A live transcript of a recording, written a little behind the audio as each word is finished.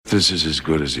This is as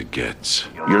good as it gets.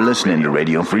 You're listening to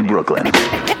Radio Free Brooklyn.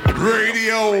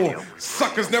 Radio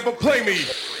suckers never play me.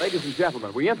 Ladies and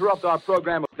gentlemen, we interrupt our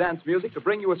program of dance music to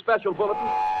bring you a special bulletin.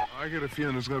 I get a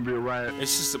feeling there's gonna be a riot.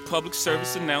 It's just a public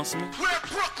service announcement. Where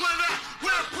Brooklyn at?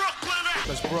 Where Brooklyn at?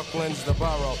 Because Brooklyn's the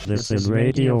borough. This is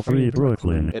Radio Free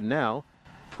Brooklyn. And now,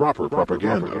 Proper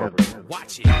propaganda.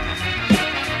 Watch it.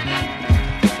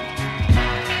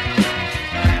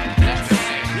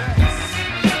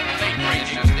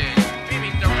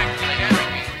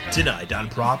 Tonight on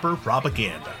Proper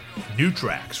Propaganda, new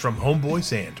tracks from Homeboy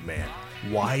Sandman,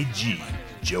 YG,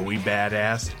 Joey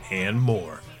Badass, and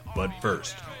more. But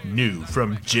first, new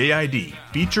from JID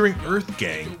featuring Earth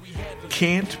Gang,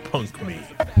 Can't Punk Me.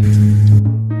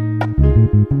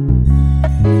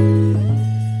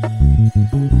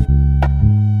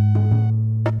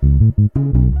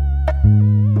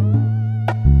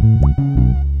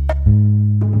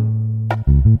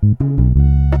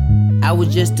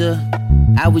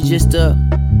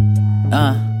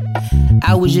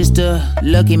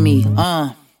 Look at me,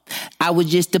 I was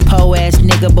just a po-ass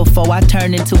nigga before I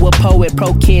turned into a poet.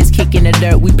 Pro kids kicking the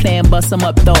dirt, we playin' bust 'em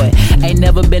up, throw it. Ain't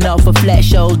never been off of flat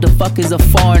shows, the fuck is a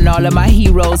foreign. All of my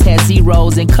heroes had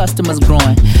zeros and customers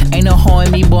growing. Ain't no hoe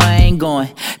in me, boy, I ain't going.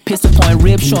 Pistol point,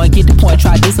 rib showing, get the point.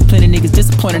 Try disciplining niggas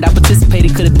disappointed. I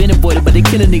participated, could've been avoided, but they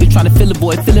kill a nigga trying to fill a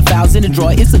void. Filling fouls in the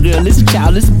drawer. It's a girl, it's a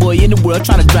child, it's a boy in the world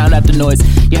trying to drown out the noise.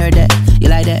 You heard that? You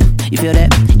like that? You feel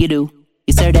that? You do.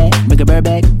 You serve that, bring a bird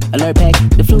back, alert pack,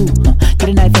 the flu. Get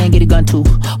a knife and get a gun too.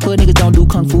 Hood niggas don't do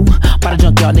kung fu. By the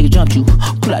junkyard, nigga jumped you.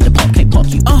 Pull out the pump, can't pump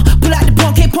you. Pull out the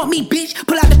pump, can't pump me, bitch.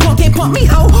 Pull out the pump, can't pump me,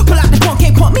 ho. Pull out the pump,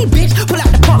 can't pump me, bitch. Pull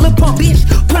out the pump, little pump, bitch.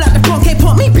 Pull out the pump, can't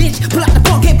pump me, bitch. Pull out the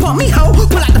pump, can't pump me, ho.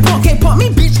 Pull out the pump, can't pump me,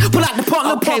 bitch. Pull out the pump,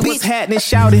 little pump, bitch. What's happening?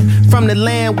 Shouting from the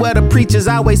land where the preachers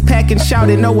always packing,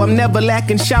 shouting. No, I'm never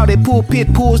lacking, shouted.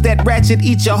 Pulpit pulls that ratchet,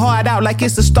 eat your heart out like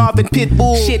it's a starving pit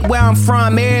bull. Shit, where I'm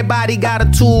from, everybody got a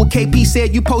tool. KP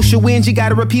said you post your wins, you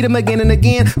gotta repeat them again and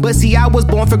again. But see, I was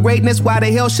born for greatness. Why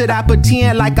the hell should I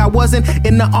pretend like I wasn't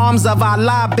in the arms of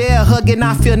Allah? Bear hugging,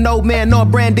 I feel no man nor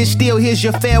brandish steel. Here's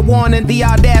your fair warning. The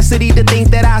audacity to think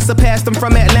that I surpassed them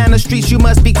from Atlanta streets. You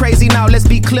must be crazy. Now let's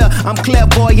be clear, I'm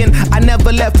clairvoyant. I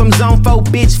never left from zone 4,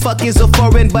 bitch. Fuck is a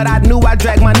foreign, but I knew I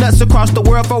dragged my nuts across the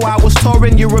world for I was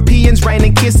touring. Europeans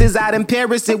raining kisses out in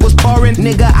Paris, it was pouring.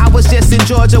 Nigga, I was just in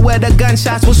Georgia where the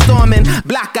gunshots was storming.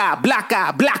 Black eye, black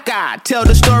eye, black eye. Tell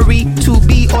the story, to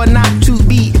be or not to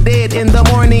be. Dead in the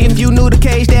morning. If you knew the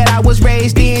cage that I was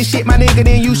raised in, shit, my nigga,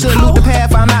 then you should loot the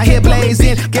path. I'm out here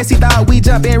blazing. Guess he thought we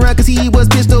jump and run, cause he was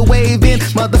pistol waving.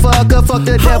 Motherfucker, fuck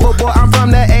the devil, boy, I'm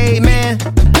from the A, man.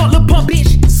 Pump the pump,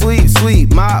 bitch.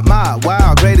 Sweet, my,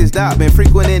 wow, greatest dot. Been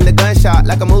frequenting the gunshot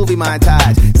like a movie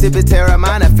montage. Sippin'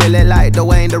 Terramana, feeling like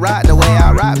Dwayne The Rock. The way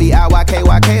I rock,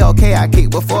 B-I-Y-K-Y-K, okay, I kick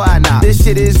before I knock. This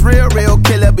shit is real,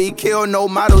 killer be killed, no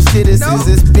model citizens.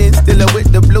 It's been stealing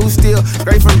with the blue steel.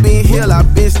 Straight from being Hill,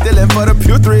 I've been stealing for the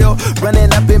pure thrill.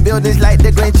 Running up in buildings like the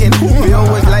Grinch and Bill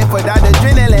was life without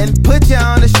adrenaline. Put you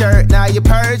on the shirt, now you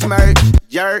purge merch.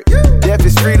 Yerk, death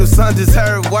is free, some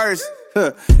deserve worse.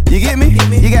 You get me?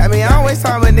 You got me. I always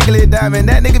talk about nigga Lil Diamond.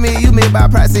 That nigga me, you me by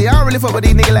proxy. I don't really fuck with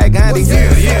these niggas like Gandhi.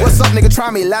 What's up, nigga?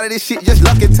 Try me. A lot of this shit just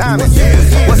luck and timing.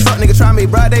 What's up, nigga? Try me.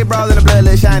 Bro, they brawling the blood,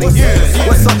 little shiny.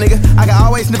 What's up, nigga? I can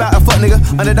always snip out a fuck nigga.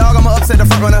 Underdog, I'ma upset the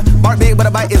front runner. Bark big, but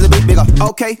a bite is a bit bigger.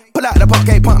 Okay, pull out the pump,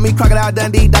 can't pump me. Crocodile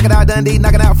Dundee, knock it out Dundee,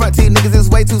 knocking out front teeth. Niggas is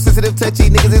way too sensitive, touchy.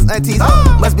 Niggas is aunties.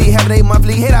 Must be having a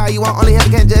monthly. Hit all you want, only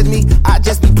heaven can judge me. I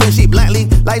just be putting shit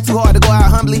bluntly. Life too hard to go out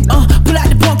humbly. Pull out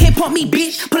the pump, can't pump me,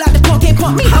 bitch. Pull out the pump, can't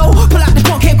pump me, ho. Pull out the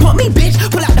pump, can't pump me, bitch.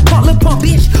 Pull out the pump, little pump,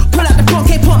 bitch. Pull out the pump,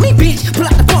 can't pump me, bitch. Pull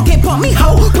out the pump, can't pump me,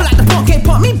 ho. Pull out the pump, can't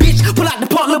pump me, bitch. Pull out the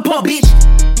pump, little pump, bitch.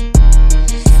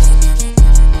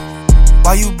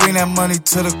 Why you bring that money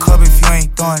to the club if you ain't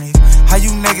throwing it? How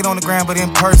you naked on the ground but in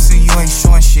person you ain't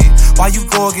showing shit? Why you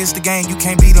go against the game, you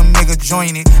can't beat them nigga,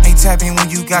 join it. Ain't tapping when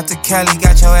you got to Cali,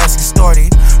 got your ass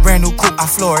extorted. Brand new coupe, I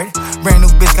floor it. Brand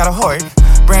new bitch, got a hoard.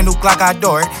 Brand new Glock, I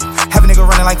adore it. Have a nigga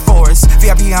running like Forrest.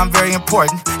 VIP, I'm very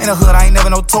important. In the hood, I ain't never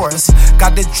no tourist.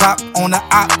 Got the drop on the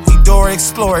op, we door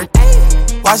explored.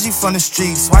 YG from the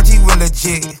streets, YG real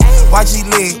legit. YG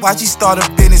lit, YG start a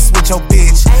business with your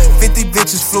bitch. 50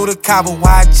 bitches flew to Cabo,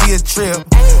 YG a trip.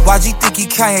 YG think he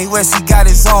Kanye West, he got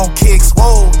his own kicks.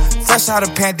 Whoa, fresh out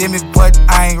of pandemic, but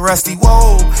I ain't rusty.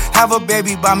 Whoa, have a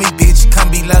baby by me, bitch,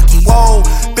 come be lucky. Whoa,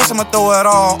 bitch, I'ma throw it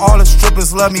all the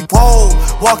strippers love me. Whoa,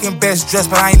 walking best dressed,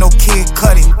 but I ain't no kid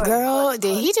cutting. Girl,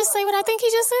 did he just say what I think he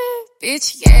just said?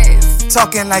 Bitch, yes.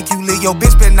 Talking like you lit, yo,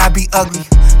 bitch better not be ugly.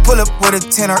 Pull up with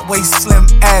a tenor, waist slim,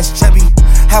 ass chubby.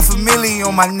 $500,000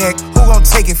 on my neck, who gon'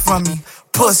 take it from me?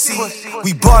 Pussy,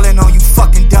 we ballin' on you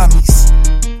fucking dummy.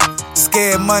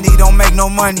 money don't make no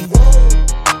money.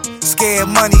 Scared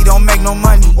money don't make no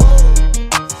money.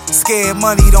 Scared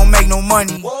money don't make no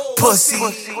money. Pussy,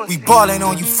 we ballin'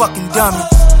 on you fucking dummies.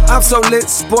 I'm so lit,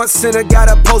 Sports Center,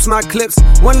 gotta post my clips.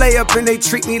 One layup and they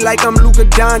treat me like I'm Luka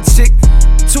Doncic.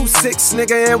 2-6,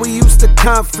 nigga, and we used to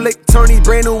conflict. Turn these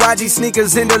brand new YG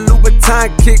sneakers into Louboutin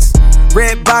kicks.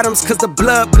 Red bottoms, cause the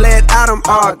blood bled out them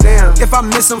all down. If I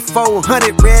miss them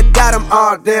 400, red dot them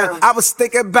all down. I was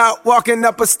thinking about walking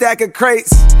up a stack of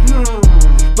crates,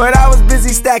 but I was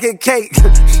busy stacking cake.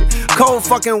 Cold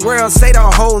fucking world, say the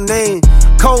whole name.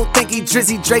 Cold think he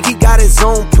Drizzy Drake, he got his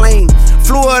own plane.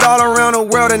 Flew it all around the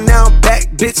world and now I'm back,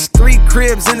 bitch. 3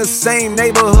 cribs in the same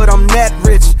neighborhood, I'm that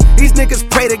rich. These niggas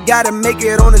pray to God to make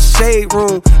it on the shade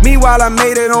room. Meanwhile, I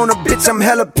made it on a bitch, I'm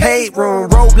hella paid room.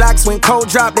 Roadblocks when cold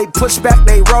drop, they push back,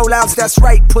 they roll outs. That's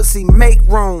right, pussy, make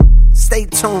room. Stay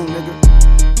tuned,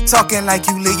 nigga. Talking like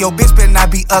you lit, your bitch better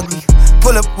not be ugly.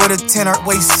 Pull up with a tenor,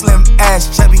 waist slim,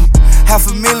 ass chubby.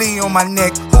 $500,000 on my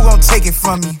neck, who gon' take it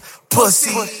from me?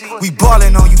 Pussy, we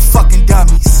ballin' on you fucking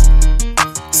dummies.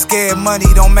 Scared money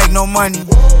don't make no money.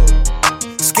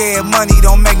 Scared money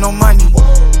don't make no money.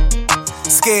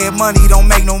 Scared money don't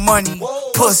make no money.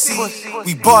 Pussy,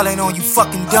 we ballin' on you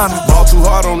fucking dummies. Ball too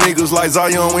hard on niggas like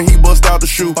Zion when he bust out the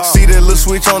shoe. See that little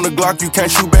switch on the Glock, you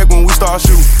can't shoot back when we start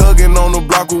shooting. Thuggin' on the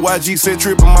block with YG, said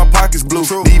trippin', my pockets blue.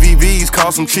 DVVs,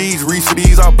 cost some cheese, Reese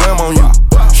these, I blame on you.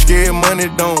 Scared money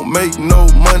don't make no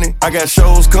money. I got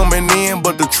shows coming in,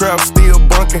 but the trap still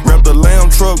bunkin'. Wrap the lamb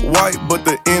truck white, but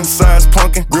the inside's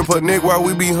punkin'. Grip her neck while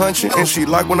we be hunchin', and she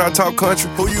like when I talk country.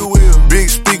 Who you with? Big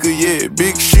speaker, yeah,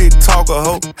 big shit, talker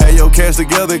hoe. Had your cash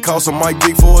together, cost a mic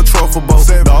big for a truffle boat.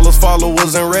 $7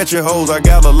 followers and ratchet hoes, I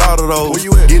got a lot of those. Where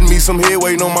you at? Getting me some head,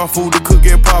 waiting on my food to cook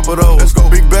and pop it though. Let's go,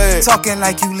 big bag. Talking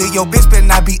like you lit, your bitch better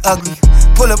not be ugly.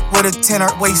 Pull up with a tenor,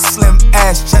 waist slim,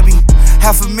 ass chubby.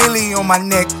 $500,000 on my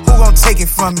neck, who gon' take it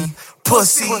from me?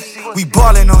 Pussy, we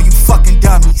ballin' on you fucking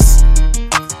dummies.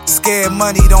 Scared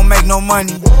money don't make no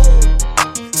money.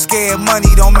 Scared money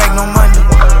don't make no money.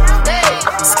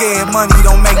 Scared money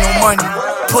don't make no money.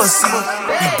 Pussy,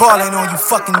 we ballin' on you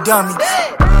fucking dummies.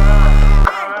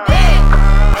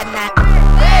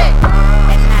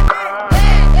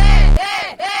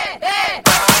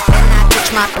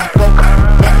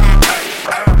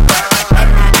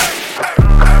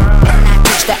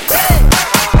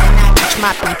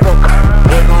 My people,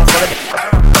 they gon' fuck it.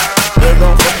 They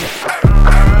gon' fuck it.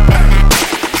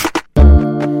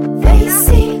 They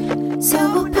seem so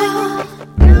proud.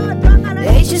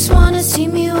 They just wanna see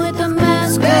me with the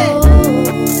mask on.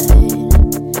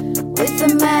 With the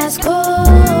mask on.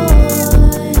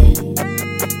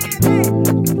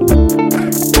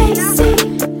 They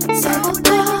seem so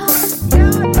proud.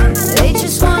 They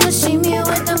just wanna see me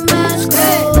with the mask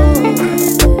on.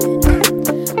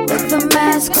 With the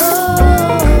mask on.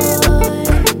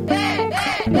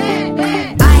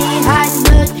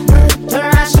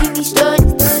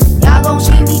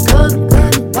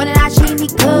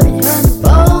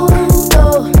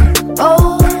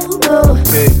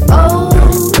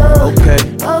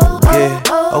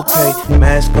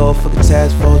 Mask off, fucking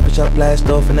task force, bitch, I blast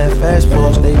off in that fast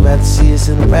force. They rather see us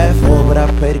in the rap for, but I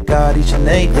pray to God each and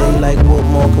every day. Like, what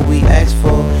more could we ask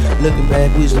for? Looking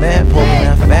back, we was mad poor,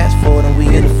 now fast forward and we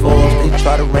in the force. They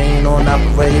try to rain on our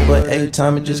parade, but every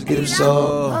time it just get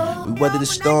absorbed. We weather the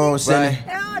storms, right.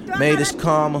 And it made us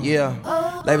calmer. Yeah,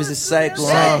 life is a cycle,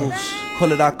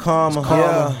 call it our karma.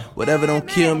 Yeah, whatever don't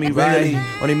kill me, really.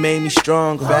 Only made me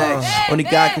stronger. Only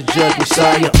God can judge me.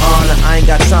 Sorry, your honor. I ain't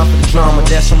got time for the drama.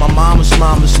 That's on my mama's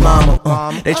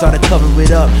mama. They try to cover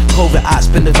it up. COVID, I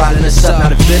spend the violence up. Now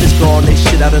the fit is gone. They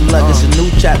shit out of luck. It's a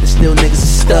new chapter. Still niggas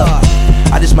is stuck.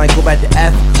 I just might go back to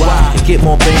Africa and get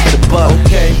more bang for the buck.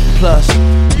 Plus,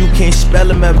 you can't spell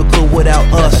America without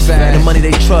us. And the money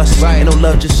they trust. Ain't no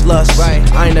love, just lust.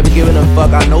 I ain't never giving a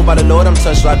fuck. I know by the Lord I'm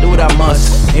touched, so I do what I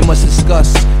must. Ain't much to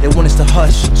discuss. They want us to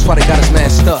hush. That's why they got us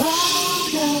masked up.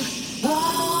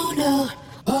 Oh no,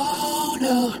 oh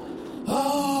no,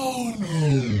 oh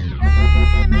no.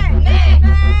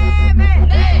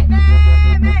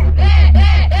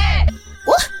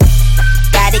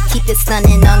 Gotta keep it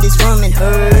stunning on this room and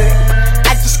herd.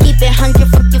 I just keep it 100,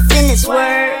 fuck your feelings,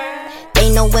 word. They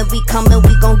know when we coming,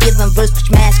 we gon' give them verse. Put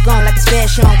your mask on like it's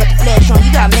fashion, got the flash on.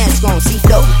 You got mask on, see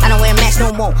though. I don't wear masks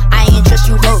no more. I ain't trust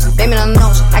you hoes. Blame it on the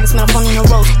nose. I can smell a phone in the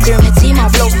rose. Pyramid team on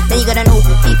flows. Then you gotta know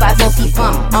P5 or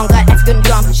P-Funk. On God, that's good and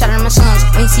drum. Shout out to my sons.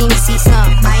 When you see me, see some.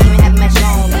 I ain't even have a match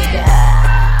on, nigga.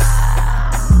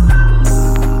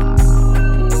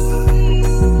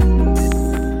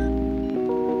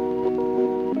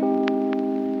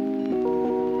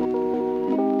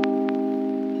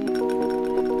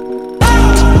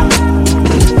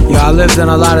 I lived in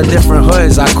a lot of different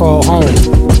hoods I call home.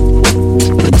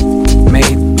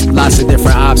 Made lots of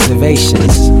different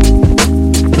observations.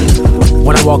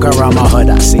 When I walk around my hood,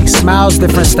 I see smiles,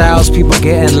 different styles, people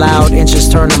getting loud, inches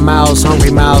turning miles,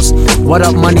 hungry mouths. What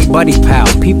up, money, buddy, pal?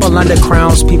 People under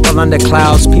crowns, people under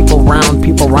clouds, people round,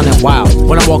 people running wild.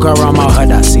 When I walk around my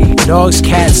hood, I see dogs,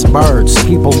 cats, birds,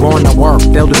 people going to work.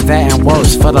 They'll do that and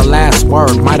worse for the last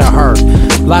word, might have heard.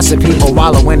 Lots of people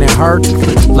wallowing in hurt,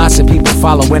 lots of people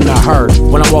following the herd.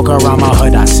 When I walk around my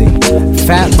hood, I see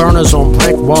fat burners on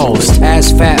brick walls,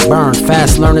 as fat burn,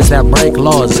 fast learners that break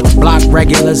laws, block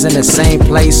regulars in the same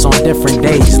place on different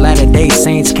days, Latter-day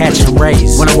Saints catching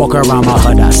rays. When I walk around my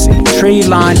hood, I see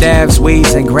tree-lined davs,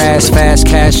 weeds and grass, fast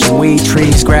cash and weed,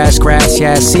 trees, grass,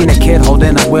 yeah. Seen a kid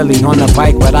holding a wheelie on a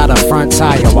bike without a front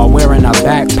tire while wearing a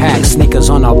backpack, sneakers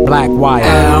on a black wire.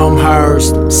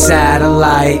 Elmhurst,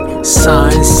 satellite,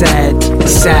 sunset,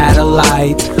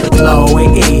 satellite, lower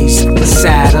east,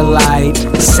 satellite,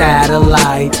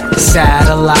 satellite,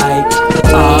 satellite,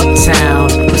 uptown,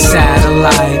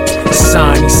 satellite,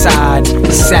 sunny side,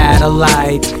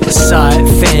 satellite,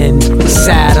 Sutphin,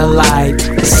 satellite,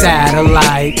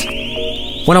 satellite.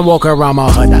 When I walk around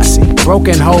my hood, I see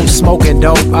broken hopes, smoking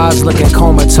dope, eyes looking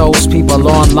comatose, people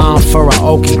online for a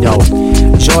okie doke.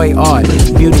 Joy, art,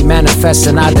 beauty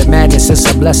manifesting out the madness. It's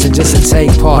a blessing just to take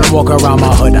part. When I walk around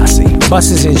my hood, I see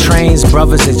buses and trains,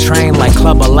 brothers that train like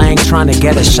Clubber Lang, trying to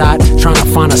get a shot, trying to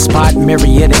find a spot.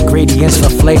 Myriad ingredients for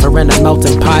flavor in a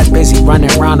melting pot, busy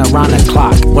running round around the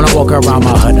clock. When I walk around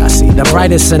my hood, I see the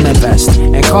brightest and the best,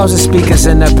 and cars and speakers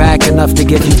in the back enough to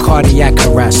give you cardiac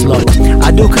arrest. Look,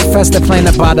 I do confess that playing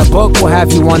about a book will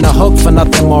have you on the hook for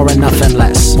nothing more and nothing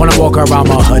less. When I walk around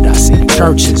my hood, I see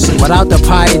churches without the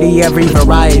piety, every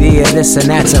variety of this and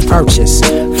that to purchase.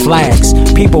 Flags,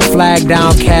 people flag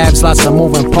down cabs, lots of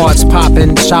moving parts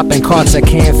popping, shopping carts that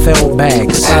can't fill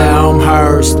bags.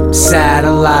 Elmhurst,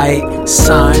 satellite,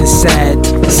 sunset,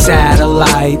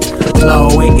 satellite,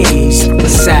 lower east,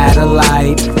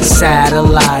 satellite,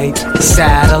 satellite,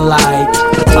 satellite,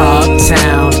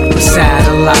 uptown,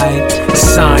 satellite,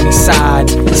 sunny side,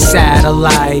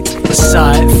 satellite,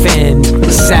 Sutphin,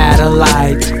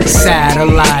 satellite,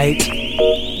 satellite.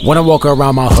 When I walk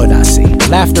around my hood, I see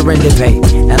laughter and debate,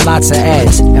 and lots of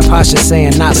ads, and Pasha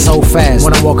saying not so fast.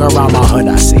 When I walk around my hood,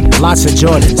 I see lots of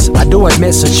Jordans. I do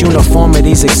admit such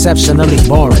uniformity's exceptionally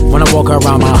boring. When I walk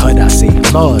around my hood, I see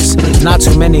laws, not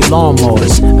too many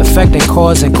lawnmowers, affecting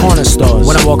cars and corner stores.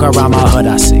 When I walk around my hood,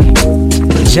 I see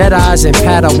Jedis and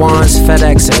Padawans,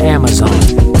 FedEx and Amazon.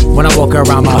 When I walk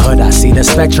around my hood, I see the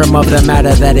spectrum of the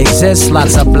matter that exists.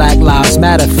 Lots of Black Lives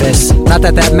Matter fists. Not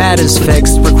that that matter's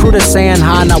fixed. Recruiters saying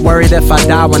hi, not worried if I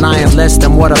die when I enlist.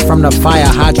 And water from the fire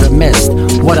hydrant mist.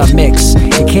 What a mix.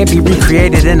 It can't be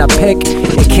recreated in a pic.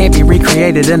 It can't be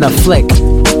recreated in a flick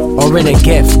or in a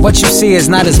gift. What you see is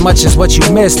not as much as what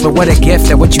you missed, but what a gift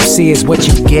that what you see is what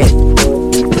you get.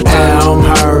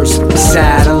 Elmhurst,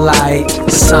 satellite,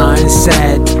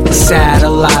 sunset,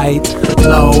 satellite,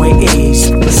 lower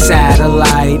east,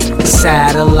 satellite,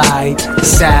 satellite,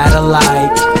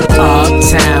 satellite,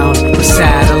 uptown,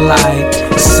 satellite,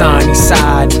 sunny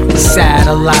side,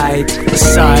 satellite,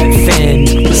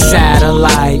 Sutphin,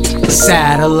 satellite,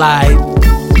 satellite.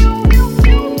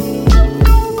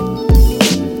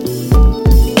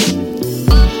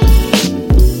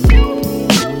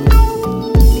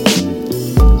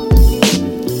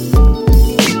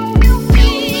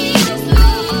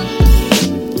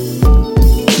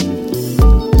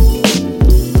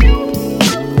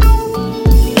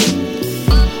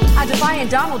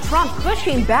 Donald Trump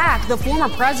pushing back. The former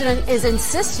president is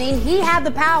insisting he had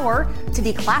the power to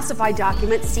declassify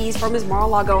documents seized from his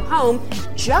Mar-a-Lago home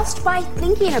just by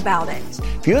thinking about it.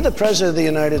 If you're the president of the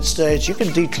United States, you can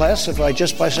declassify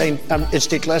just by saying it's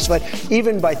declassified,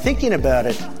 even by thinking about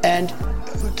it. And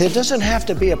there doesn't have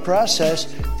to be a process.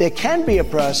 There can be a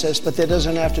process, but there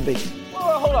doesn't have to be.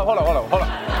 Hold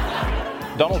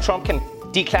on. Donald Trump can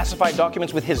declassify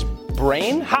documents with his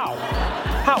brain? How?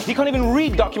 He can't even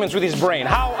read documents with his brain.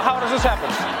 How does this happen?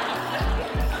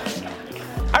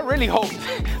 I really hope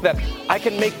that I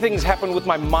can make things happen with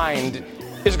my mind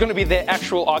is going to be their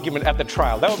actual argument at the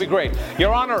trial. That would be great.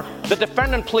 Your Honor, the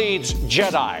defendant pleads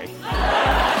Jedi.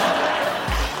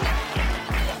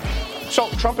 So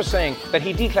Trump is saying that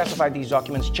he declassified these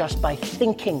documents just by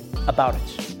thinking about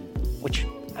it, which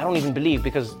I don't even believe,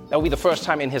 because that will be the first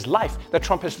time in his life that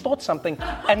Trump has thought something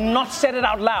and not said it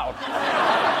out loud.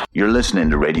 You're listening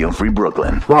to Radio Free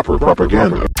Brooklyn. Proper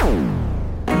propaganda.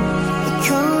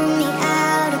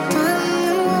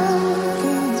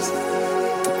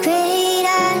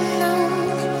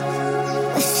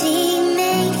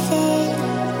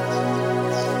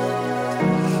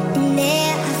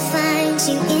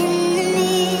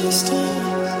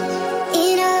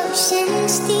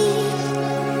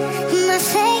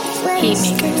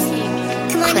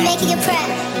 You're proud.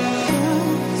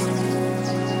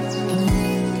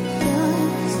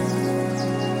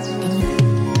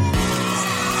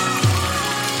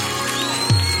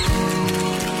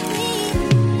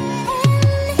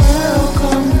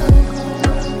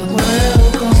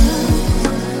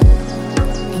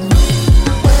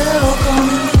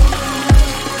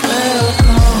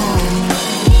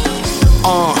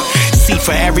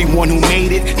 For everyone who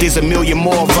made it, there's a million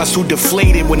more of us who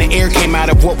deflated when the air came out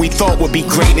of what we thought would be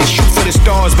greatness. Shoot for the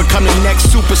stars, become the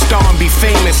next superstar and be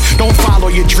famous. Don't follow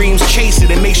your dreams, chase it,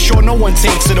 and make sure no one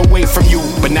takes it away from you.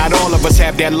 But not all of us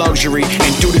have that luxury,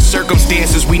 and through the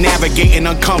circumstances we navigating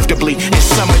uncomfortably. And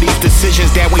some of these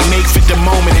decisions that we make fit the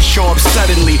moment and show up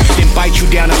suddenly, then bite you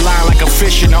down the line like a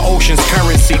fish in the ocean's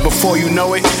currency. Before you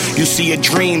know it, you see your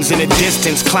dreams in the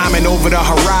distance, climbing over the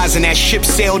horizon. That ship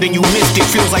sailed and you missed it.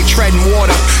 Feels like treading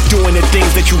water, doing the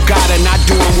things that you gotta, not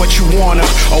doing what you wanna.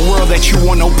 A world that you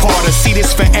want no part of. See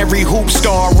this for every hoop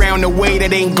star around the way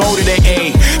that ain't go to the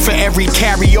A. For every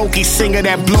karaoke singer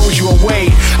that blows you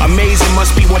away. Amazing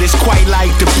must be what it's quite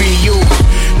like to be you.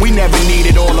 We never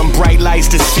needed all them bright lights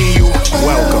to see you.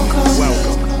 Welcome,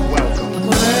 welcome, welcome,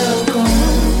 welcome.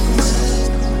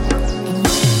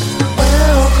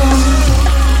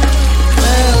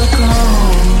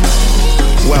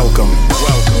 Welcome, welcome.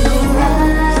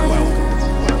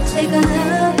 Take a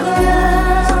look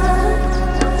around.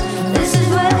 This is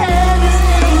where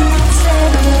everything you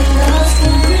said was lost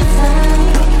in the time.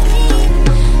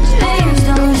 Dreams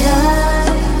don't die,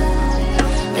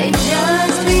 they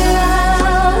just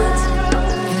reroute.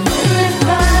 And they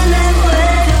find that way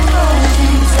to go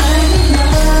and turn it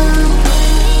on.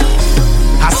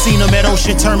 I seen him at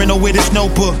Ocean Terminal with his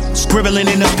notebook, scribbling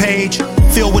in a page,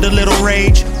 filled with a little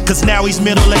rage. Cause now he's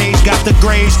middle-aged, got the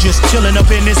grays, just chilling up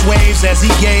in his waves as he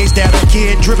gazed at a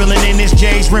kid dribbling in his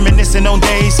J's, reminiscing on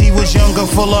days he was younger,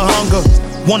 full of hunger.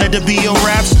 Wanted to be a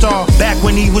rap star back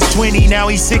when he was 20, now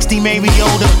he's 60, maybe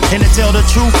older. And to tell the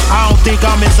truth, I don't think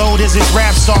I'm as old as his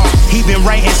rap star. He been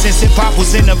writing since hip-hop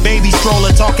was in a baby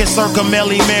stroller, talking circa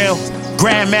Melly Mel.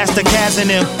 Grandmaster Caz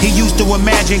and him, he used to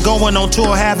imagine going on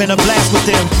tour, having a blast with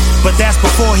them. But that's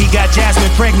before he got Jasmine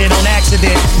pregnant on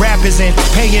accident. Rap isn't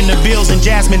paying the bills and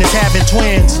Jasmine is having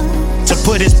twins. To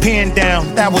put his pen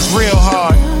down, that was real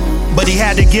hard. But he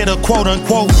had to get a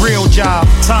quote-unquote real job.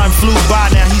 Time flew by,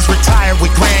 now he's retired with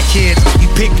grandkids. He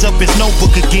picked up his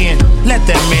notebook again. Let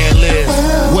that man live.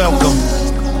 Welcome.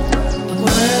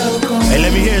 Hey,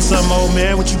 let me hear something, old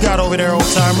man. What you got over there, old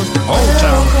timer? Old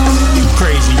timer? You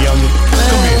crazy, youngin'.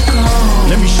 Come here.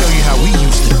 Let me show you how we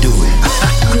used to do it.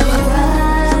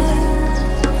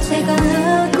 Take a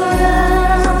look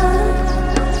around.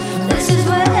 This is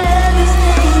where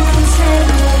everything you said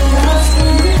was lost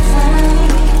in the time.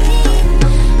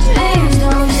 Dreams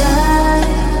don't die,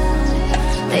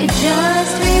 they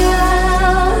just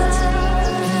reroute.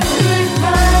 And they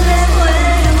find that way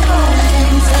to go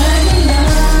and turn it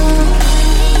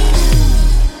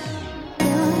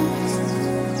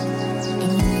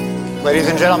on. Ladies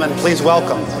and gentlemen, please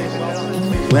welcome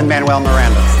Lin-Manuel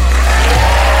Miranda.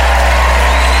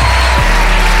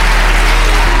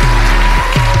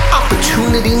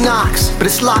 Opportunity knocks, but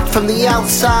it's locked from the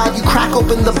outside. You crack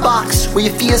open the box where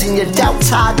your fears and your doubts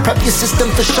hide. Prep your system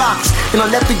for shocks, and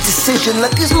on every decision,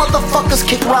 let these motherfuckers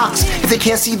kick rocks if they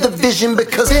can't see the vision.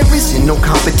 Because there isn't no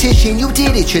competition. You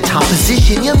did it, your top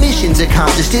position. Your mission's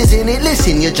accomplished, isn't it?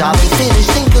 Listen, your job is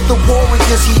finished. Think of the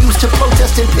warriors you used to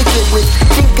protest and picket with.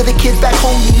 Think of the kids back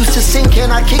home you used to sing,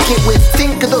 can I kick it with?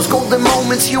 Think of those golden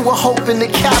moments you were hoping to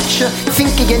capture.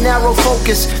 Think of your narrow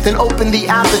focus, then open the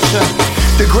aperture.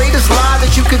 The greatest lie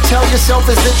that you could tell yourself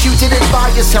is that you did it by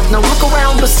yourself. Now look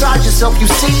around beside yourself, you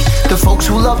see the folks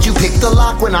who loved you picked the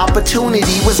lock when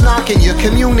opportunity was knocking. Your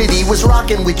community was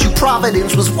rocking with you,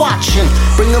 Providence was watching.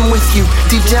 Bring them with you,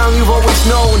 deep down you've always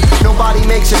known nobody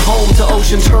makes it home to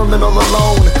Ocean Terminal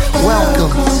alone.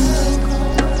 Welcome.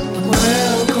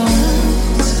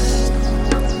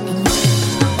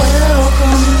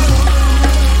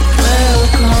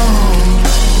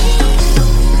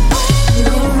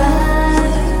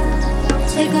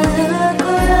 Take a look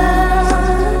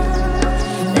around.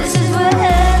 This is where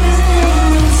everything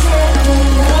we said was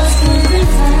lost in the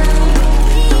time.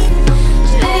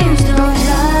 Dreams don't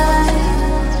die,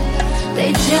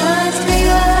 they just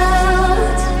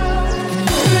reroute.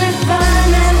 And they find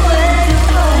that way to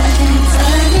go and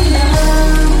turn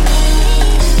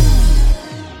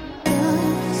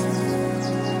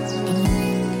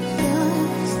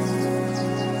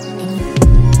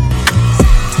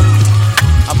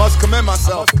I must commend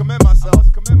myself.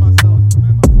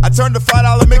 I turned the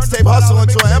 $5 mixtape hustle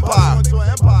into an empire.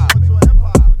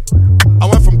 I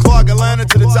went from Clark, Atlanta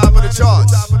to the top of the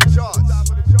charts.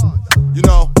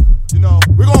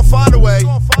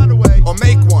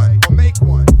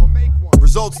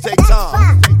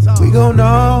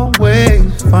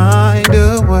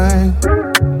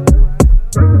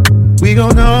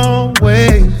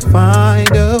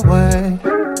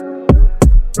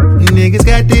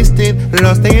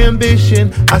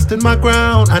 ambition. I stood my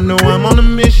ground, I know I'm on a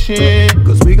mission.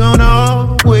 Cause we gon'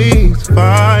 always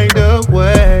find a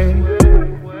way.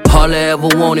 All I ever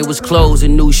wanted was clothes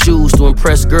and new shoes to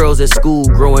impress girls at school.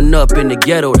 Growing up in the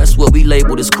ghetto, that's what we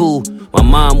labeled as cool. My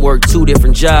mom worked 2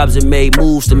 different jobs and made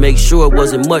moves to make sure it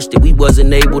wasn't much that we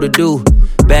wasn't able to do.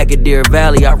 Back at Deer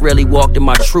Valley, I rarely walked in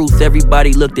my truth.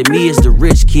 Everybody looked at me as the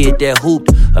rich kid that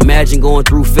hooped. Imagine going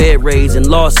through Fed raids and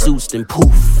lawsuits, then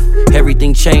poof,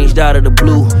 everything changed out of the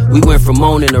blue. We went from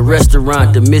owning a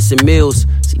restaurant to missing meals.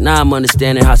 See, now I'm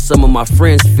understanding how some of my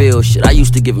friends feel. Shit, I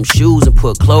used to give them shoes and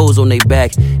put clothes on their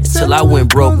back until I went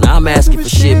broke. Now I'm asking for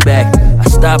shit back. I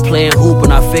stopped playing hoop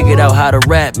and I figured out how to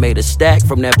rap. Made a stack.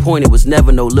 From that point, it was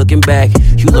never no looking back.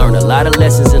 You learn a lot of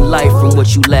lessons in life from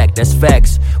what you lack. That's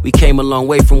facts. We came a long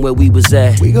way from where we was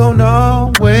at. We gon'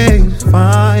 always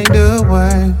find a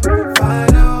way.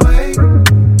 Find a way.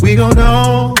 We gon'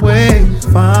 always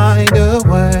find a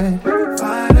way.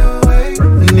 Find a way.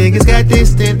 Niggas got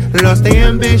distant, lost their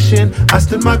ambition. I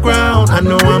stood my ground, I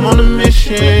know I'm on a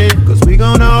mission. Cause we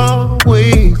gon'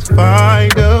 always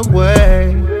find a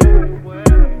way.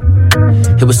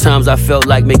 It was times I felt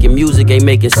like making music ain't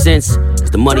making sense. Cause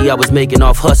the money I was making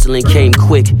off hustling came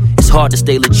quick. It's hard to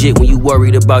stay legit when you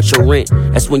worried about your rent.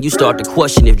 That's when you start to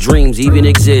question if dreams even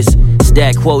exist.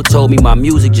 Stat Quo told me my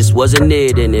music just wasn't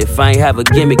it. And if I ain't have a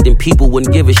gimmick, then people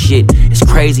wouldn't give a shit. It's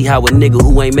crazy how a nigga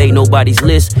who ain't made nobody's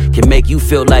list can make you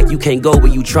feel like you can't go where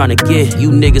you tryna get. You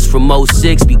niggas from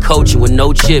 06 be coaching with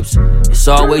no chips. It's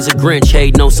always a Grinch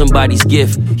hating on somebody's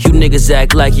gift. You niggas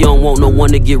act like you don't want no one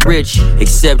to get rich.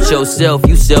 Except yourself,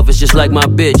 you selfish just like my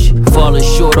bitch. Falling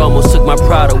short almost took my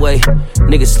pride away.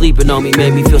 Niggas sleeping on me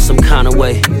made me feel some kind of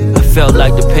way. I felt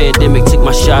like the pandemic took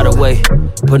my shot away.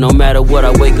 But no matter what,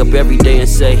 I wake up every day and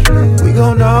say, we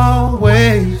gon'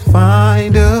 always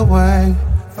find a way.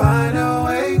 Find a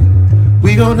way.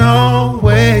 We gon'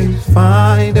 always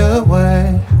find a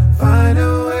way. Find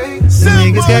a way. Some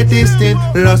niggas got distant,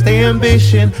 lost their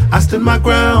ambition. I stood my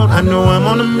ground, I know I'm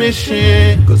on a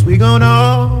mission. Cause we gon'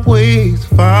 always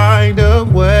find a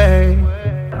way.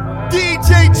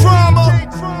 DJ Drama.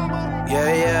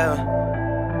 Yeah, yeah.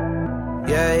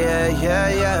 Yeah, yeah, yeah,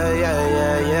 yeah, yeah,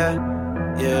 yeah, yeah.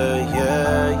 Yeah,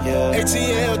 yeah, yeah.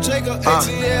 ATL Jacob,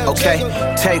 ATL okay,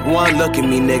 Jacob. Take one look at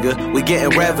me, nigga. We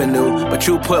getting revenue, but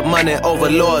you put money over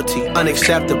loyalty,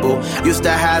 unacceptable. Used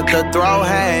to have to throw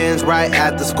hands right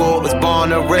after school. Was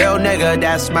born a real nigga,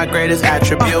 that's my greatest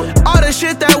attribute. All the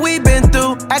shit that we been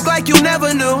through, act like you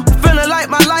never knew. Feeling like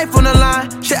my life on the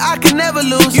line, shit I can never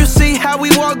lose. You see how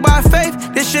we walk by faith,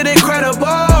 this shit incredible.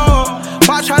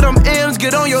 Watch how them M's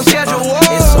get on your schedule.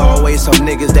 It's always some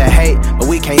niggas that hate, but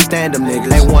we can't stand them niggas.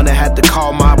 They wanna have to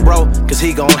call my bro, cause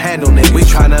he gon' handle niggas. We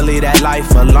tryna leave that life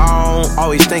alone,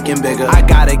 always thinking bigger. I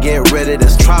gotta get rid of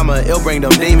this trauma, it'll bring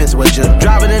them demons with you.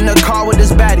 Driving in the car with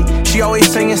this baddie, she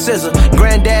always singing scissor.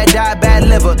 Granddad died bad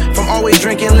liver, from always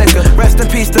drinking liquor. Rest in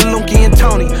peace to Lunky and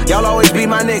Tony, y'all always be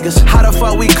my niggas. How the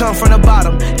fuck we come from the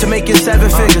bottom to making 7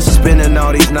 figures? Spending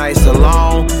all these nights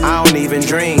alone, I don't even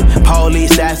dream.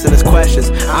 Police asking us questions,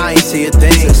 I ain't see a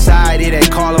thing. Society, they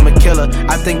call him a killer,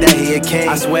 I think that he a king.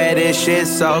 I swear this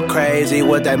shit's so crazy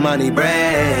what that money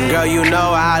bring. Girl, you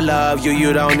know I love you,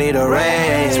 you don't need a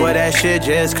ring. Swear that shit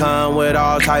just come with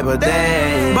all type of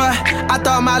things. But I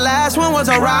thought my last one was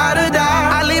a ride or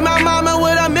die. I leave my mama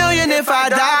with $1 million if I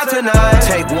die tonight.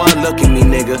 Take one look at me,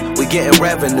 nigga, we getting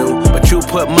revenue, but you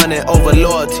put money over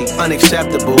loyalty,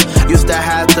 unacceptable. Used to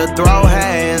have to throw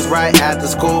hands right after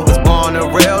school. Was born a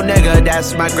real nigga,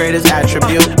 that's my greatest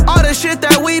attribute. All the shit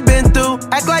that we been through,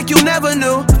 act like you never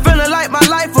knew. Feeling like my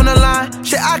life on the line,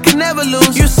 shit I can never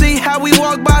lose. You see how we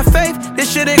walk by faith,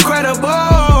 this shit incredible.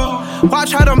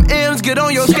 Watch how them M's get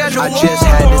on your schedule. I just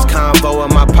had this convo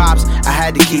with my pops, I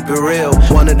had to keep it real.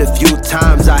 One of the few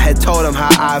times I had told him how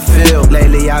I feel.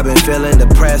 Lately I've been feeling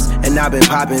depressed, and I've been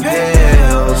popping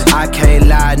pills. I can't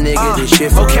lie, nigga, this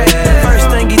shit for real. First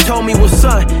thing he told me was,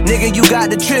 son, nigga, you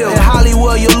got to chill. In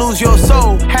Hollywood, you'll lose your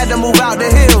soul, had to move out the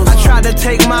hills. I tried to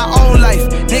take my own life,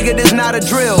 nigga, this not a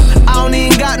drill. I don't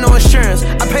even got no insurance,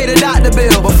 I paid a doctor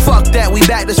bill. But fuck that, we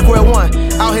back to square one,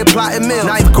 out here plotting mills.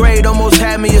 9th grade almost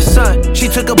had me a son, she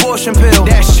took abortion pill.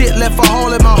 That shit left a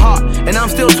hole in my heart, and I'm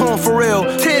still torn for real.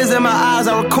 Tears in my eyes,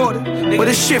 I recorded, but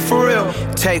it's shit for real.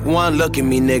 Take one look at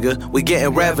me, nigga, we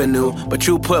getting revenue, but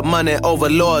you put money over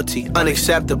loyalty,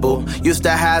 unacceptable. Used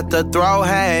to have to throw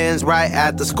hands right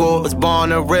after school. Was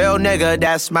born a real nigga,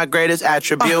 that's my greatest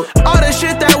attribute. All the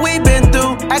shit that we been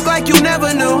through, act like you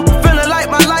never knew. Feeling like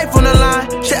my life on the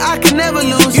line, shit I can never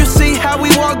lose. You see how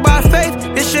we walk by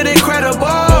faith, this shit incredible.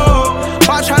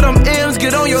 Watch how them M's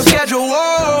get on your schedule.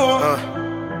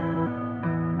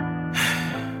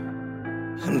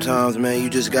 Sometimes, man, you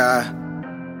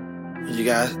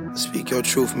gotta speak your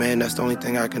truth, man. That's the only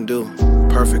thing I can do.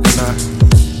 Perfect or not,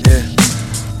 yeah.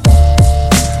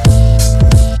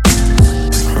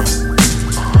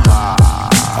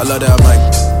 I love that mic.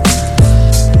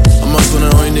 I'm also one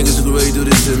of the only niggas who can really do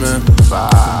this shit, man.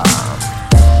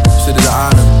 Shit is an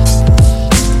honor.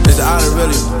 It's an honor,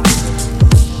 really.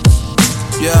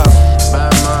 Yeah.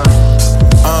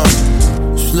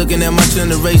 Just looking at my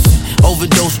generation.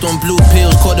 Overdosed on blue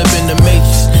pills, caught up in the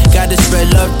matrix. Gotta spread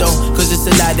love though, cause it's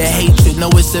a lot of hatred. Know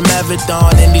it's a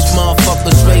marathon and these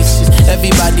motherfuckers racist.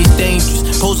 Everybody's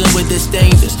dangerous, posing with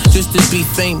disdainers just to be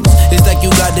famous. It's like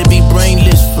you gotta be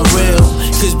brainless for real,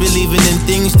 cause believing in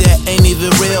things that ain't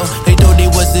even real. They thought they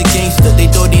was a gangster, they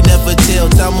thought he never tell.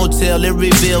 Time will tell, it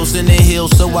reveals in the hills,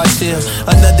 so I chill.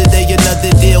 Another day, another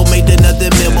deal, made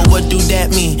another meal. But what do that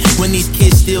mean when these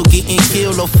kids still getting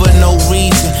killed or for no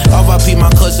reason? R.I.P. my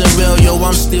cousin real, yo,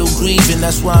 I'm still grieving.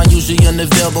 That's why I'm usually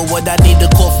unavailable. What I need to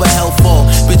call for help for,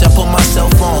 bitch, I put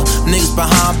myself on. Niggas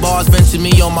behind bars venting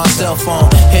me on my cell phone.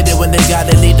 Hit it when they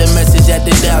gotta leave the message at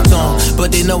the dial tone.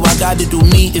 But they know I gotta do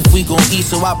me if we gon' eat.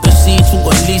 So I proceed to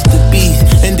unleash the beast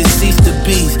and decease the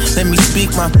beast. Let me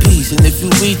speak my piece, and if you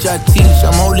reach, I teach.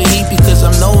 I'm holding heat because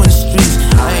I'm knowing the streets.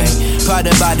 I ain't proud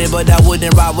about it, but I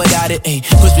wouldn't ride without it.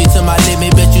 Push me to my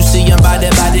limit, bet you see I'm about it.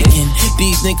 And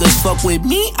these niggas fuck with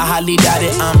me, I highly doubt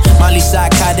it. I'm Molly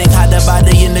psychotic, hide the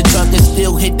body in the trunk and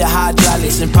still hit the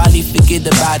hydraulics and probably forget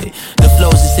about it. The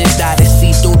flows is hypnotic,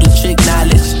 see through the trick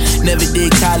knowledge. Never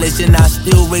did college and I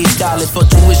still raise scholars. For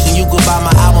tuition, you could buy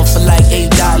my album for like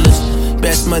 $8.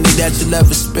 Best money that you'll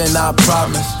ever spend, I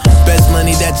promise. Best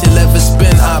money that you'll ever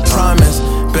spend, I promise.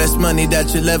 Best money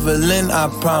that you'll ever lend, I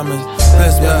promise.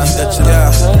 Best money that you'll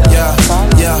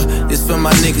yeah. It's for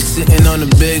my niggas sitting on the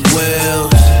big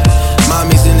wheels.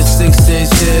 Mommy's in the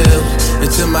 6-inch heels. And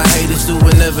to my haters who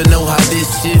will never know how this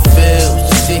shit feels.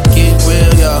 This shit get real,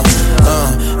 y'all.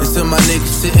 It's to my niggas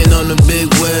sitting on the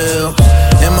big wheel.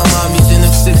 And my mommy's in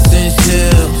the 6-inch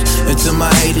heels. And to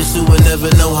my haters who will never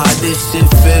know how this shit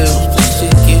feels. This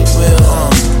shit get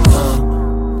real,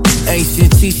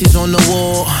 Ancient teachers on the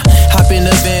wall. Hop in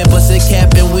the van, bust a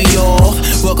cap and we all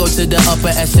walk up to the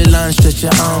upper echelon, stretch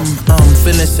your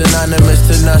feeling synonymous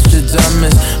to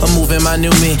Nostradamus. I'm moving my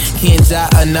new me, can't die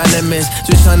anonymous.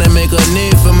 Just trying to make a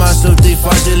name for myself, they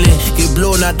fraudulent. Get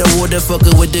blown out the water,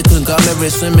 fucking with the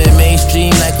conglomerate. Swimming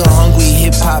mainstream like a hungry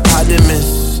hip-hop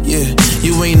potamus. Yeah,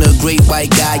 you ain't a great white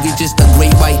guy, you're just a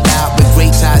great white guy with great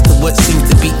ties to what seems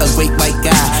to be a great white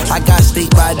guy. I got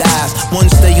statewide eyes, one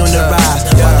stay on the rise,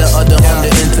 while the other on the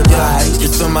enterprise.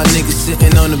 It's for my niggas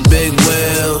sitting on the big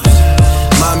wheels.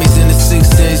 Mommy's in the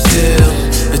 6-inch hill.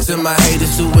 And to my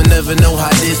haters who will never know how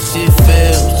this shit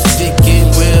feels. Shit get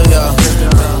real, y'all.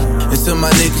 And to my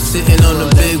niggas sitting on the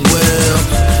big wheel.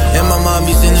 And my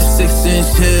mommy's in the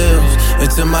 6-inch hills.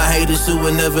 And to my haters who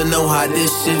will never know how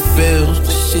this shit feels.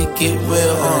 This shit get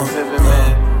real,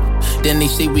 Then they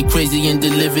say we crazy and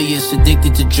delirious,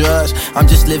 addicted to drugs. I'm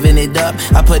just living it up,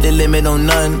 I put a limit on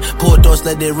none. Poor thoughts,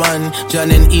 let it run.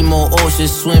 Drowning emo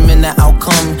oceans, swimming the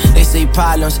outcome. They say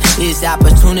problems is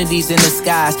opportunities in the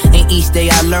skies. And each day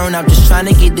I learn, I'm just trying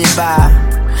to get it by.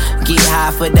 Get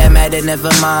high for that matter,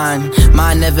 never mind.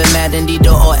 Mine never mattered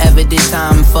either or ever did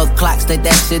time. Fuck clocks, let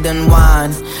that shit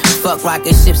unwind. Fuck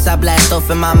rocket ships, I blast off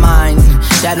in my mind.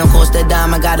 That don't cost a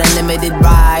dime, I got unlimited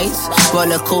rides.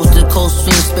 Roller coaster, coast,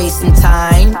 swing, space and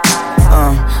time.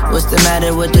 What's the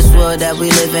matter with this world that we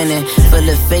living in? Full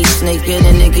of fake naked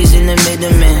and niggas in the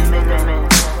middle, man.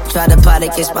 Try to pot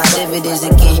against my dividends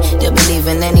again. They'll believe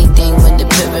in anything with the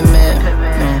pyramid.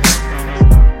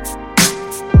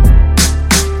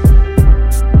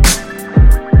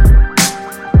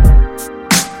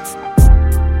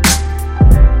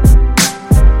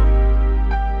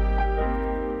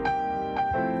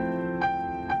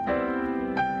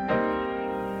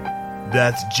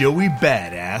 That's Joey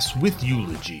Badass with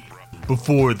Eulogy.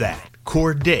 Before that,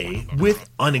 Corday with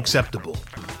Unacceptable.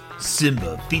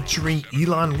 Simba featuring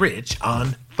Elon Rich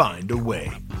on Find a Way.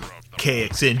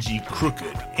 KXNG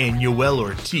Crooked and Yoel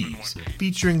Ortiz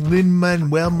featuring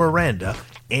Lin-Manuel Miranda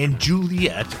and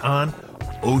Juliet on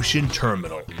Ocean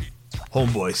Terminal.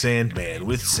 Homeboy Sandman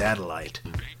with Satellite.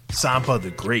 Sampa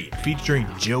the Great featuring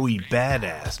Joey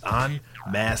Badass on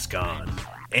Mask On.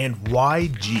 And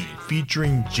YG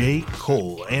featuring J.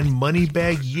 Cole and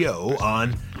Moneybagg Yo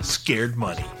on Scared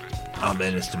Money. I'm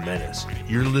Menace to Menace.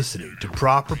 You're listening to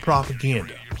Proper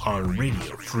Propaganda on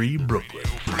Radio Free Brooklyn.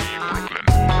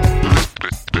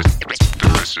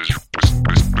 This is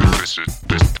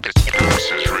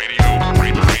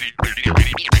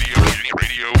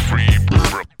Radio Free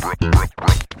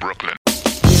Brooklyn.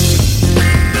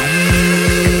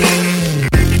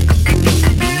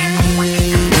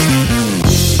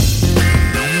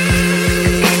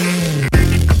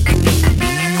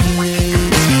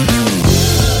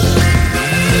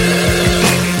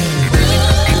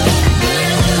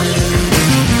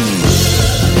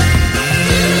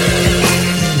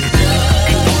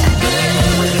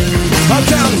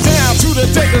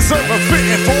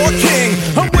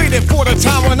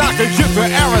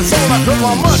 Arizona, cause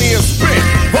my money is spent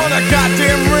on a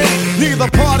goddamn rent. Neither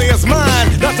party is mine,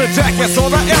 not the jackass or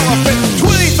the elephant.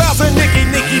 20,000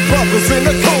 Nicky buckles in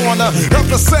the corner of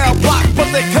the cell block,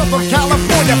 but they come from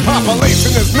California.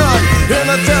 Population is none in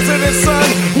the desert is sun,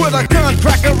 with a gun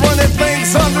cracker running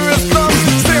things under his thumb,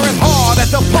 staring hard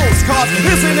at the postcards.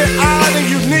 Isn't it odd and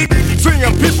unique?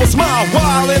 Seeing people smile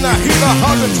while in a heat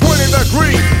 120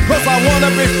 degrees. Cause I wanna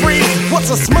be free.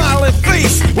 What's a smiling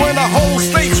face when the whole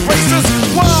state's racist?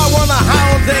 Why I wanna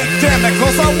holiday, damn it,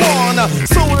 cause I wanna.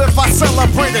 So if I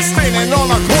celebrate it standing on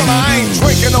a corner, I ain't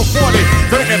drinking no 40,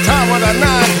 drinking time with a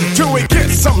 9 till we get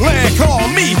some land. Call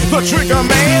me the trigger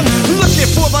man, looking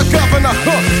for the governor.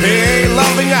 He ain't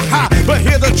loving you high, but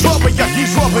hear the trouble, yeah,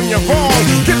 he's rubbing you wrong.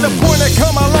 Get the point and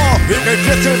come along, he can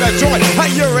get to the joint. I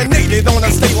urinated on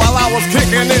the stage while I was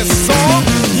kicking this song.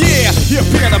 Yeah, you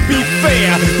better be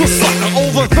fair. The sucker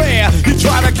over there, he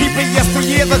tried to keep it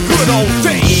yesteryear, the good old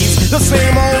days, the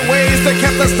same old ways that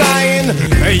kept us dying.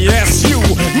 Yes, you,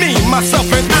 me, myself,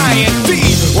 and I&D.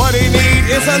 What he need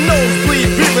is a nosebleed,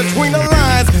 be between the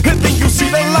lines, and then you see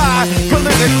the lie.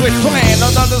 Politically planned,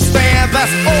 don't understand,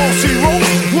 that's all she wrote.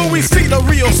 When we see the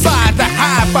real side, the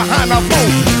hide behind our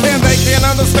vote, and they can't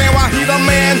understand why he the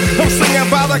man. I'm singing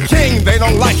about the king, they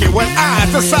don't like it when I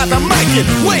decide to mic it.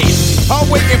 Wait, I'm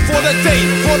waiting for the day,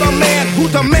 for the man who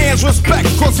demands respect,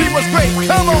 cause he was great.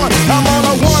 Come on, I'm on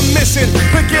a one mission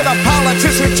to get a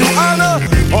politician to honor,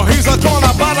 or he's a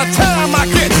goner by the time I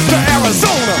get to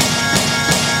Arizona.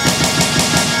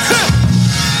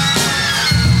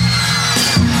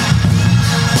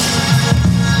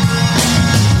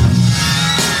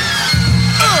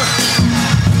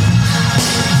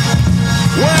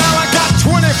 Well, I got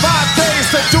 25 days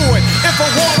to do it. If I'm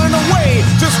walking away,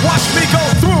 just watch me go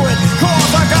through it.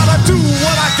 Cause I gotta do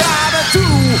what I gotta do.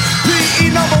 PE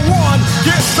number 1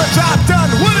 gets the job done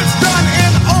when it's done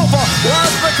and over. Well,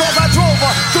 it's because I drove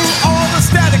her through all the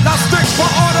static. Now stick for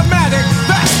automatic.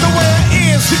 That's the way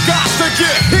it is. You got to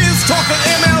get his talking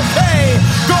MLK.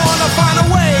 Gonna find a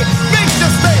way. Make this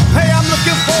stay. Hey, I'm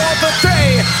looking for the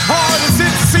day. Hard as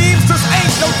it seems, this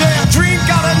ain't no damn dream.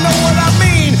 Gotta know what I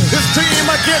mean. It's team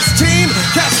against team.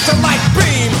 Catch the light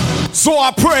beam. So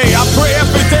I pray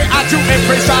every day I do a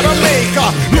praise out of maker.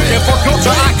 Looking for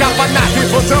culture, I got my not here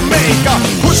for Jamaica.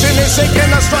 Pushing and shaking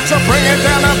the structure, bringing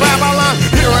down the Babylon.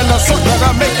 Here in the circle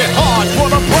to make it hard for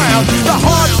the brown. The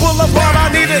heart full of blood, I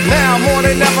need it now, more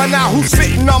than ever now. Who's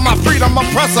sitting on my freedom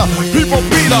oppressor? People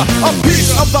beater, a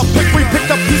piece of the pick. We picked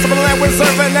a piece of the land we're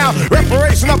serving now.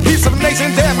 Reparation, a piece of the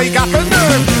nation, damn, we got the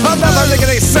nerve. Another nigga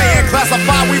they saying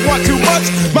classify, we want too much.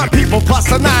 My people plus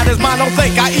the 9 is mine, don't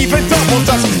think I even double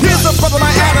dutch. Here's the brother,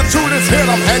 my attitude is hit,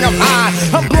 I'm hang up high.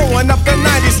 I'm blowing up the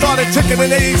 90s, started ticking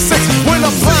in 86. When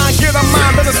I'm flying, get a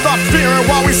mind, better start fearing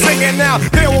while we singing now.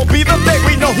 There will be the day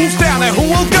we know who's down and who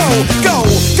will go.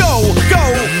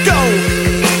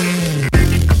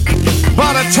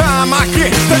 By the time I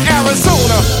get to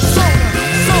Arizona,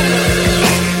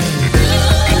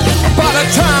 by the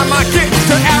time I get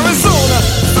to Arizona,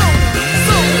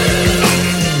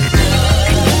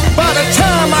 by the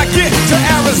time I get to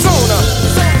Arizona.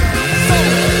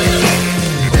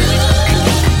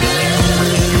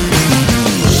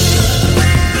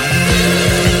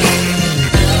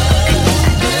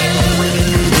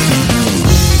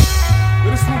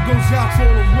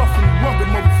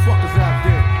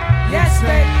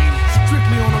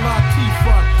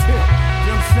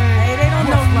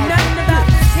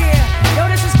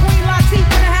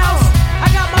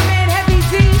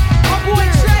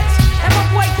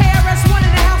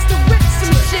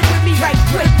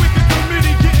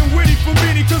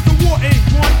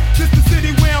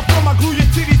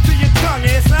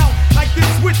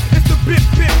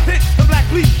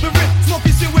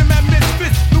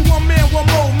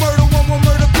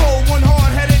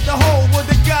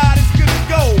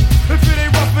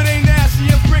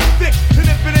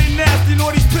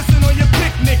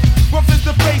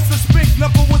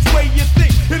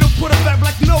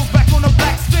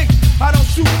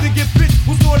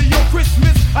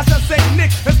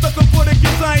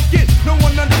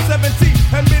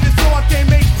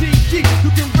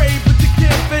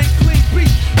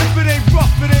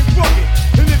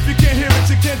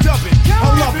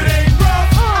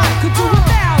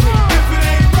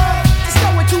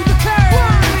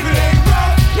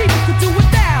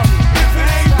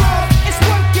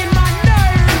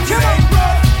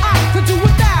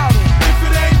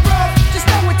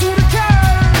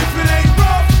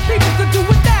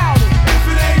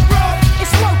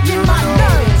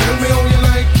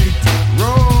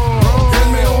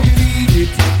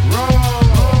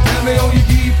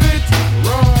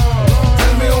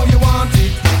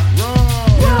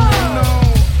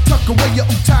 Tuck away your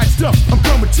tight stuff. I'm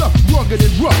coming tough, rugged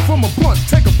and rough. From a blunt,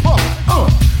 take a puff.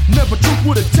 Never truth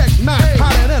with a tech 9.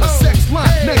 Hotter than a sex line.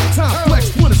 Next time,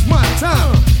 flex when it's my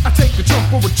time. I take the jump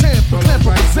for a champ, a clamp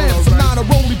for a Zam. Sonata,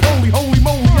 roly-poly, holy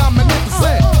moly, I'm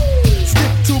magnificent.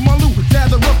 Stick to my loot,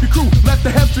 gather up your crew. Let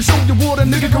the hamster show you what a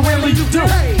nigga can really do.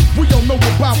 We don't know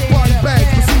about body bags,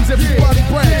 but seems everybody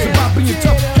brags about being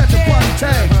tough, catch a body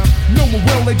tag. No one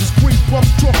well, they just creep up,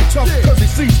 talk tough, cause they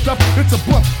see stuff, it's a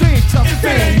bluff, they ain't tough,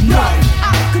 they ain't nothing.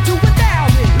 I could do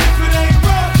without it. If it ain't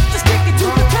rough, just kick it to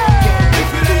the curb.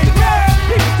 If it ain't rough,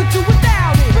 people could do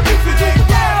without it. But if it ain't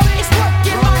rough, it's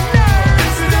working my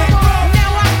nerves. If it ain't rough,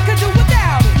 now I could do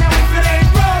without it. Now if it ain't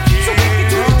rough, so kick it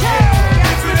to the curb.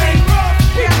 If it ain't rough,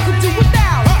 people could do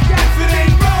without it. If it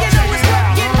ain't rough, you know it's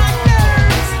working my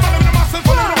nerves. Follow the massive,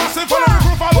 follow the massive, follow the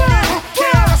group, follow the group.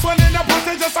 Yeah, that's one in the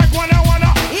party, just like wanna.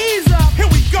 Ease up.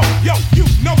 Here we go, yo, you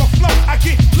know the flow. I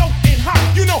get low and hot.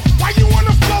 You know why you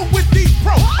wanna flow with these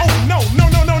pro? Oh no,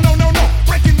 no, no, no, no, no, no.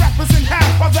 Breaking rappers in half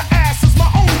by the ass is my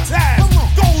only task.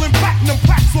 Gold and platinum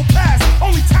plaques will pass.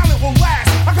 Only talent will last.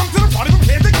 I come to the party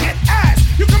prepared to get ass.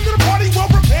 You come to the party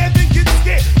well prepared, then get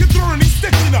scared. You're thoroughly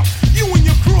stitching up. You and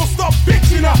your crew will start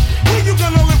bitching up. Where you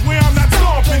gonna live where I'm not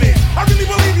stomping it? I really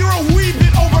believe you're a wee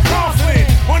bit overconfident.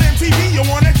 On MTV, you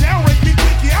wanna downrate me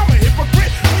quick. Yeah, I'm a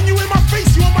hypocrite. When you in my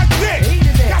face, you on my dick.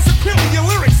 Got some clearly your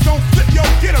lyrics don't flip, yo,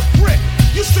 get a grip.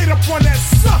 You straight up on that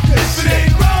sucker. If it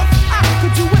ain't rough, I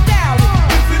could do without it.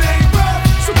 If it ain't rough,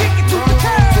 so kick it to the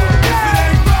curb. If it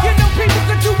ain't rough, you know people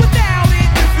could do without it.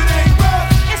 If it ain't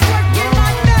rough, it's working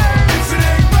my nerves. If it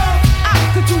ain't rough, I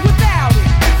could do without it.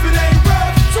 If it ain't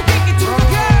rough, so kick it to the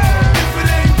curb. If it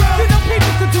ain't rough, you know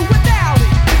people could do without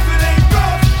it. If it ain't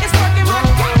rough, it's working my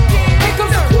goddamn. Here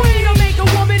comes the queen, I'll make a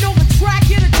woman on the track,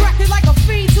 get attracted like a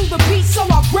fiend to the beat, so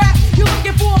I rap. You're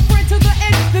looking for a friend to the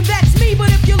end, then that's me.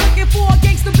 But if you're looking for a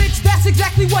gangster bitch, that's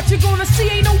exactly what you're gonna see.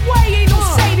 Ain't no way, ain't no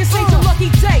say, this ain't your lucky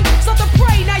day. Start to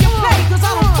pray, now you pay, cause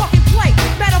I don't fucking play.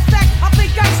 Matter of fact, I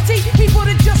think Ice-T, he put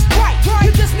it just right.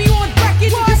 You diss me on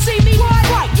record, you see me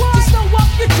fight. Just throw up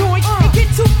your joint and get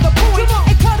to the point.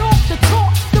 And cut off the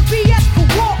talk, the BS can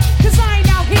walk. Cause I ain't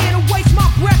out here to waste my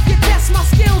breath. You test my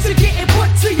skills, you're getting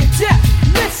put to your death.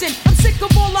 Listen, I'm sick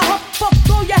of all the huff,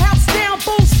 throw your house down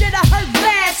bullshit I heard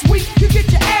last week. You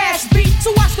get your ass beat,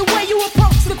 so watch the way you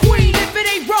approach the queen. If it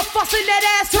ain't rough, I'll send that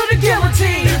ass to the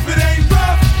guillotine. If it ain't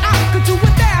rough, I could do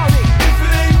without it. If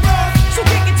it ain't rough, so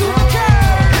kick it to the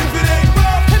curb. If it ain't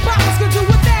rough, hip hoppers could do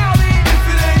without it. If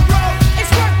it ain't rough,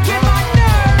 it's working my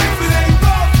nerves. If it ain't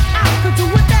rough, I could do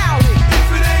without it. If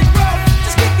it ain't rough,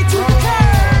 just kick it to the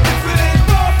curb. If it ain't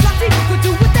rough, black people could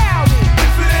do without it.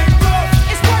 If it ain't rough,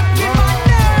 it's working my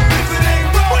nerves. If it ain't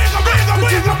rough, I could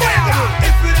do without it.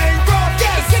 If it ain't rough,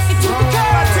 kick it to the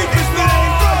curb.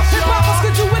 Hip hoppers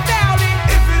could do without it.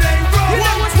 If it ain't rough, you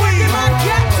know it's working my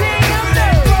goddamn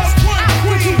nerves. I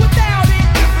could do without it.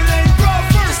 If it ain't rough,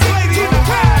 first lady in the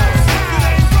house. If it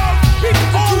ain't rough, people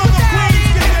could do without it.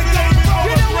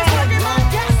 You know it's working my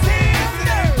goddamn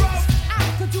nerves. I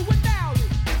could do without it.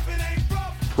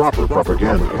 Proper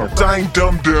propaganda. Dang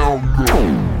dumb down.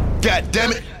 God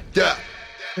damn it, yeah.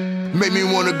 Make me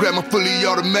wanna grab my fully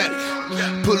automatic.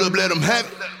 Pull up, let them have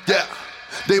it, yeah.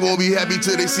 They won't be happy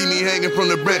till they see me hanging from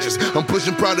the branches. I'm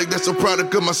pushing product that's a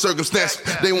product of my circumstances.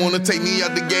 They wanna take me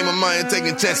out the game, I'm out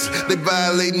taking chances. They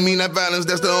violating me, not violence,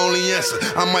 that's the only answer.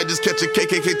 I might just catch a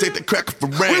KKK, take the cracker for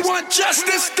ransom. We want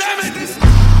justice, damn it.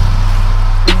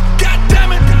 God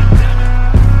damn it.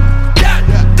 God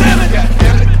damn it. God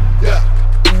damn it, yeah.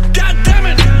 God damn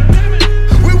it.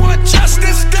 We want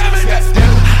justice, damn it. God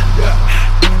damn it, yeah.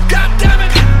 God damn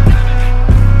it.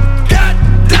 God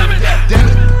damn it. God damn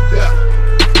it, yeah.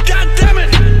 God damn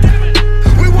it.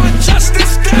 We want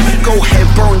justice, damn it. Go ahead,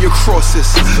 burn your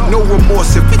crosses. No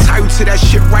remorse. If we tie you to that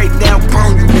shit right now,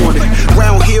 burn you on it.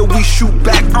 Round here, we shoot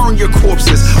back, earn your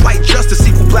corpses. White justice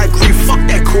equal black grief, fuck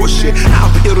that course shit.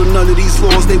 I'll appeal to none of these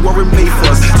laws, they weren't made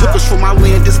for us. Took us from our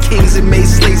land as kings and made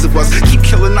slaves of us. Keep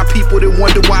killing our people that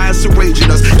wonder why it's enraging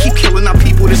us. Keep killing our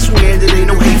people that swear that ain't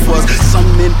no hate for us. Some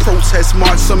men protest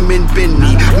march, some men bend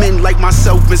me. Men like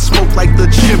myself been smoked like the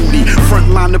chimney.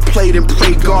 Front line to plate and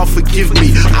pray God forgive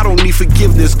me. I don't need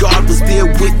forgiveness, God was there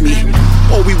with me.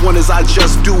 All we want is I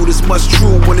just do this much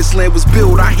true. When this land was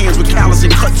built, our hands were callous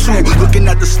and cut too. Looking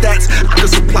at the stats, I can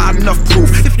supply enough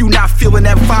proof. If you not feeling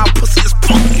that vibe, pussy, just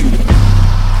punk you.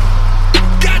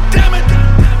 God damn it.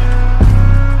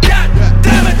 God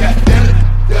damn it. God damn it,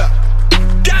 yeah.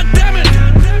 God damn it.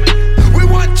 We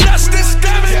want justice,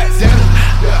 damn it. God damn it,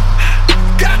 yeah.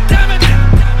 God damn it.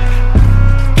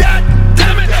 God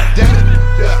damn it. God damn it,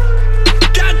 yeah.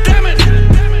 God damn it.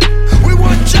 We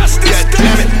want justice, God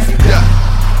damn it, yeah.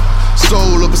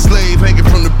 Soul of a slave.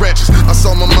 the branches. I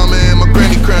saw my mama and my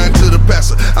granny crying to the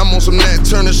pastor. I'm on some Nat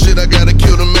Turner shit, I gotta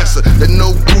kill the master. That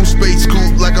no crew space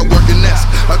coupe like I work in NASA.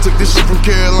 I took this shit from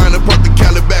Carolina, parked the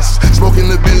Calabasas.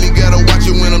 Smoking the Bentley, gotta watch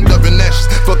it when I'm dubbing ashes.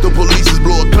 Fuck the police,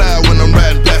 blow a cloud when I'm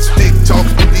riding past. Thick talk,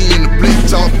 50 in the blick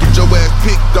talk. Get your ass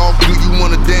picked off. Do you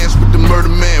wanna dance with the murder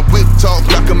man? Whip talk,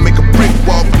 I can make a brick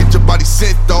walk. Get your body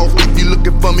sent off. If you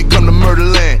looking for me, come to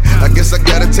Murderland. I guess I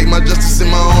gotta take my justice in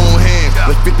my own hand.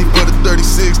 Like 50 for the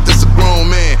 36, that's a grown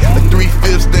man. Like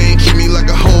 3/5, they ain't treat me like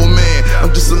a whole man.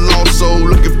 I'm just a lost soul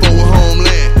looking for a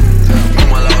homeland. Oh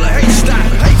my Lord, hey stop,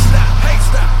 hey stop, hey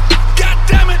stop. God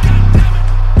damn it.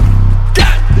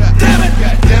 God damn it.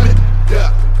 God damn it.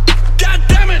 God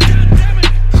damn it.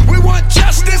 We want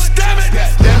justice, damn it.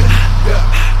 God damn it.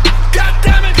 God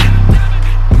damn it.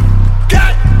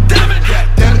 God damn it. God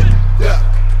damn it.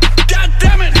 God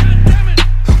damn it.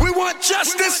 We want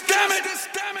justice, damn it.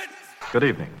 Good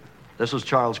evening. This is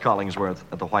Charles Collingsworth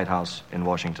at the White House in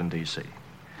Washington, D.C.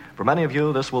 For many of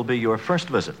you, this will be your first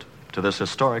visit to this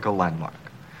historical landmark.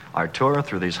 Our tour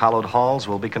through these hallowed halls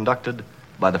will be conducted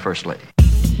by the First Lady.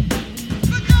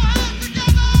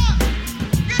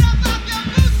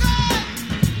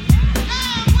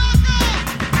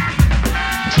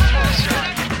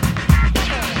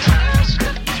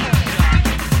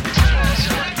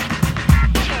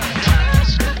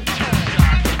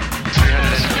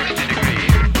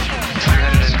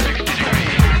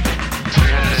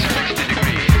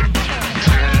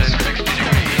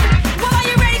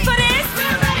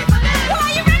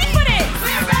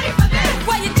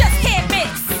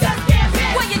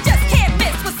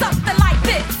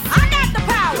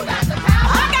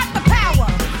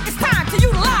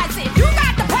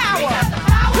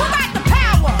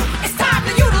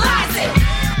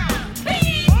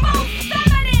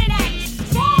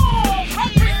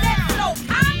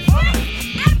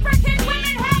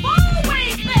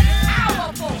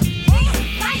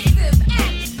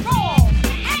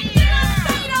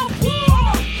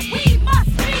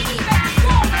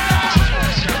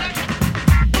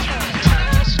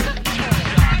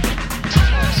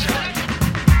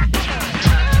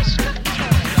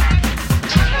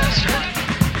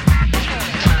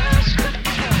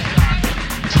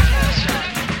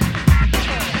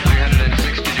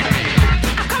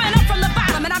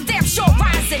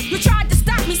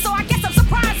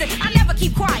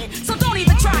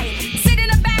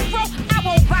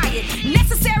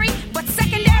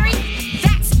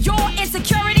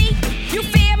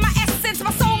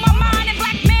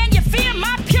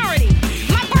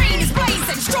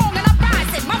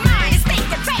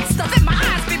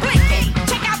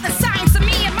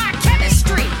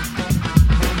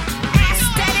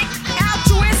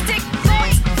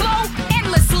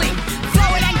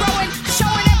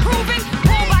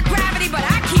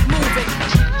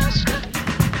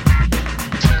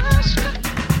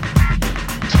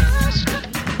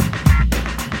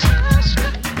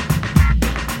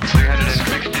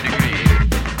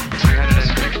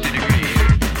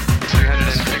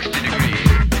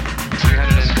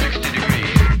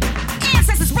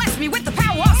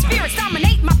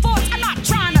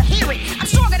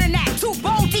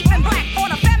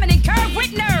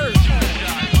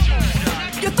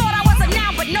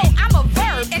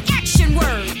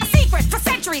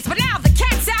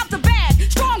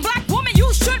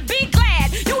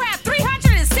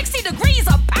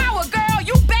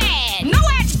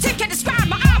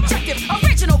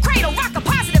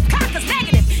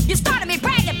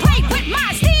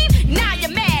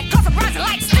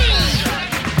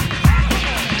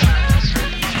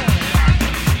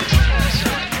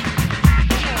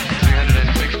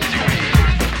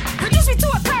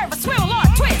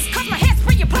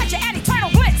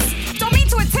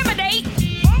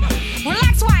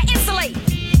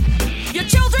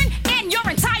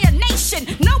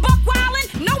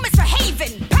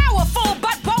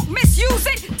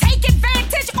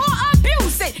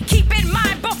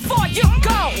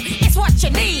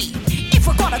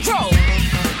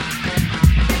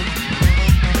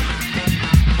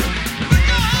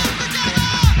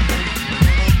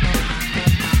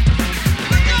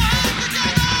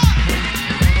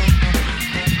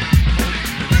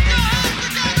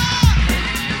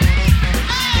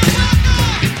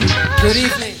 Good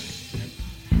evening.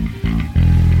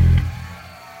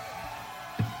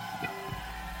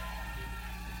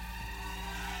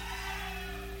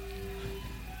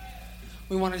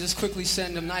 We want to just quickly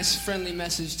send a nice friendly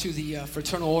message to the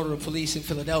Fraternal Order of Police in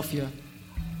Philadelphia.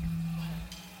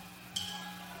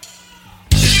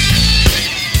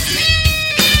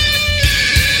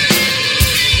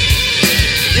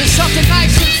 Here's something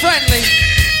nice and friendly.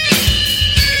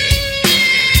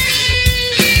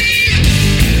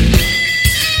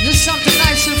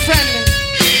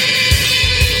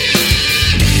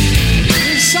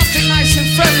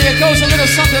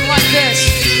 this.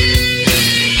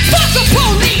 Fuck the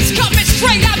police coming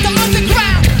straight out the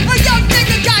underground. A young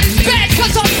nigga got his badge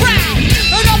 'cause I'm proud.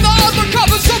 And all the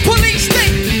undercovers of police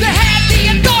think they have the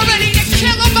authority to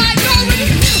kill a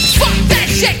minority. Fuck that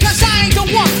shit 'cause I ain't the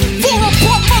one for a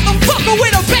poor motherfucker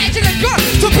with a badge and a gun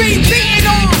to be beaten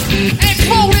on and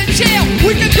thrown in jail.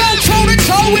 We can go toe to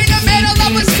toe in the middle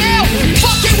of a cell.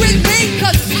 Fuck it with me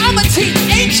 'cause I'm a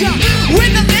teenager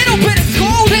with a little bit of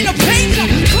gold and a pager.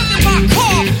 Put in my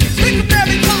car, think of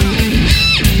Americana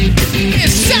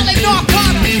and selling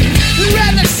narcotics. You'd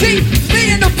rather see me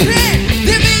in the pen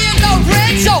than me in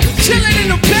Lorenzo, chilling in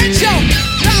the bencho.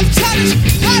 I'm touched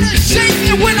out of shape,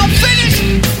 and when I'm finished,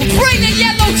 bring the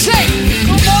yellow tape.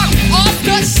 Come on, off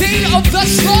the scene of the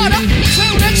slaughter,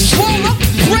 filled and swollen,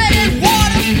 bread and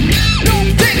water. No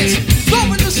finish,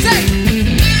 throwing the safe.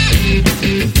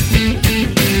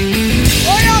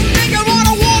 Oh, young nigga on a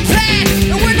warpath,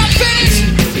 and when I'm finished,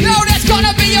 yo, there's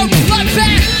gonna be a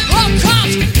bloodbath of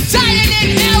cops dying in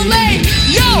LA.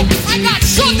 Yo, I got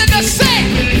something to say.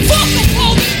 Fuck the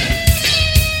police.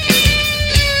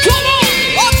 Come on,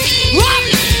 up.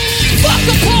 Fuck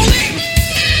the police.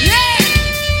 Yeah.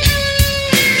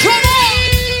 Come on.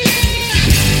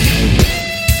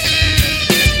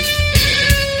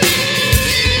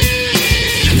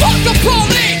 Fuck the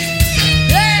police.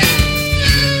 Yeah.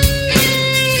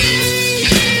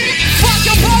 Fuck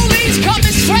the police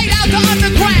coming straight out the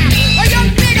underground. A young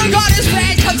nigga got his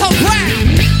badge 'cause I'm proud.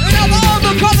 And all the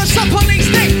undercover some police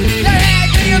think they had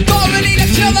the authority to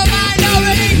kill a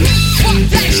minority. Fuck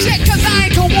that shit 'cause I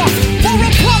ain't the one for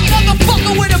a punk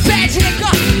motherfucker with a badge and a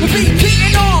gun to be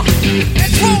beaten on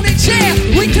and thrown in jail.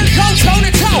 We can go toe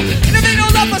to toe in the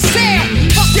middle of a cell.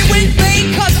 Fuck it with me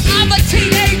 'cause I'm a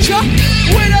teenager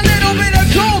with a little bit of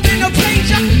gold in the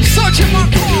pager. Searching my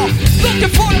car,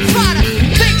 looking for the product,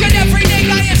 thinking every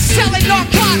nigga is selling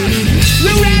narcotics.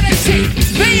 You rather see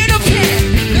me in a pen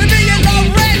than me in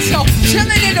Lorenzo,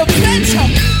 chilling in a bento.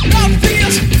 No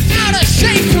feels out of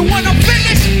shape, and when I'm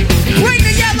finished, bring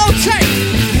the yellow tape.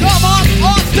 Come on,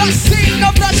 off the scene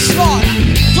of the slaughter.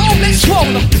 Gold and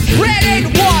swollen, bread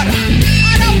and water.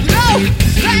 I don't know,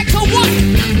 back to what?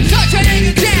 Touch a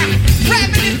nigga down,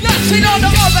 grabbing his nuts, and on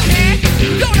the other hand,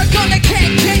 don't a gun that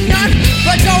can't get none.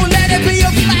 But don't let it be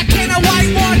a black and a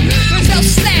white one, 'cause they'll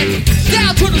slam you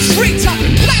down to the streets.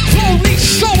 Black police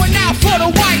showing out for the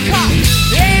white cop.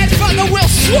 Yeah, brother will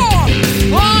swarm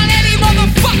on any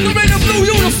motherfucker in a blue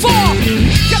uniform.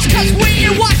 Just 'cause we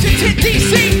in Washington,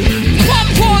 D.C., black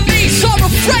police are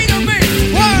afraid of me.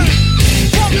 Word,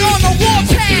 fuck on the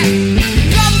warpath.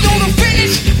 I'm gonna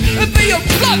finish and be a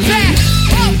bloodbath.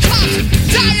 All cops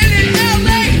dying in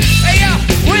L.A. Hey, yo,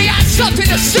 we got something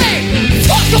to say.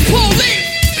 Fuck the police.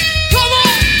 Come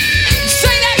on,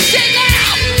 say that shit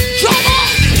loud. Come on,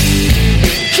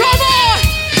 come on.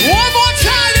 One more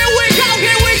time, here we go,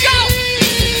 here we go.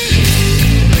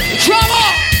 Come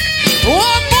on,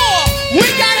 one more. We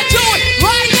gotta do it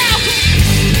right now.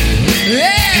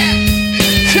 Yeah,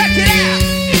 check it out.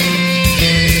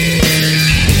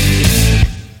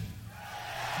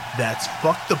 That's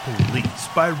Fuck the Police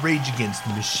by Rage Against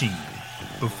the Machine.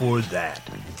 Before that,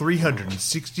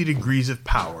 360 Degrees of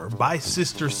Power by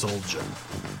Sister Souljah.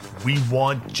 We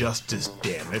Want Justice,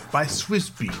 Damn It by Swiss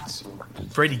Beats,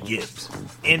 Freddie Gibbs,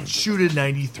 and Shoota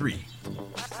 93.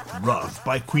 Rough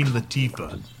by Queen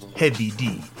Latifah, Heavy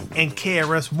D, and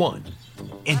KRS-One.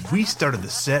 And we started the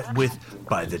set with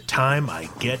By the Time I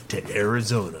Get to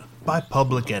Arizona by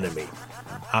Public Enemy.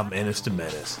 I'm Ennis de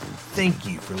Menace. Thank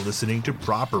you for listening to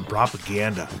Proper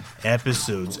Propaganda.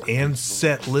 Episodes and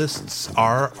set lists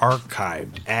are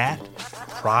archived at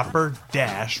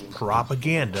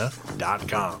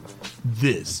proper-propaganda.com.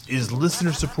 This is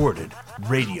listener-supported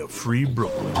Radio Free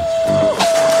Brooklyn.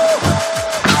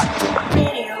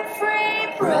 Radio Free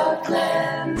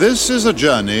Brooklyn. This is a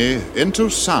journey into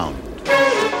sound.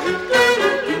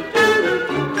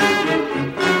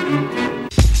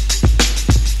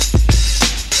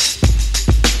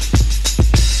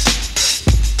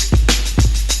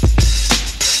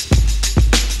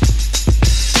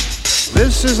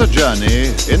 This is a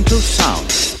journey into sound.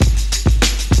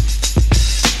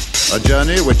 A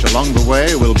journey which along the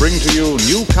way will bring to you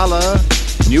new color,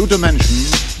 new dimension,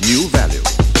 new value.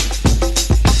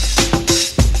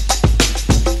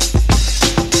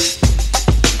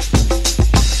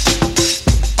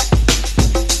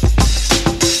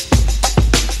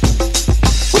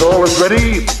 When all is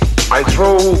ready, I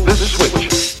throw this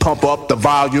switch. Pump up the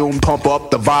volume, pump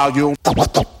up the volume. Pump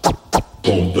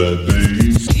that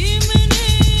bass.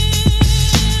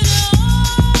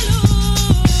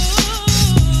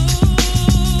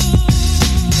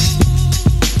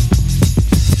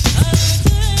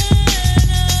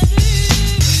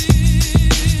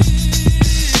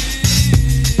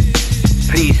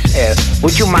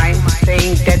 Would you mind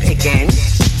saying that again?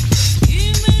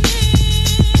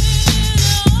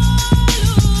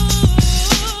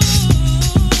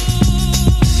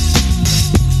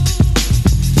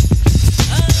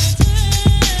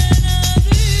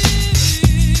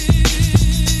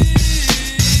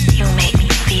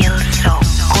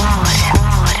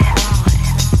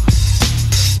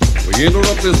 We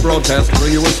interrupt this broadcast to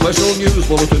bring you a special news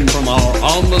bulletin from our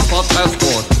on-the-spot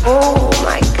passport. Oh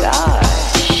my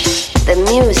gosh, the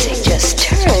music just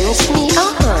turns me on.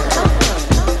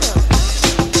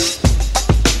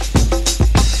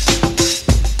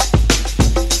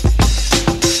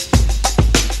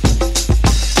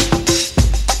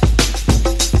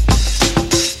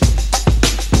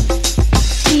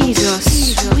 He's a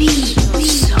sweet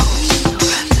soul.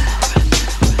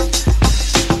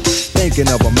 Thinking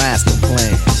of a master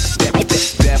plan.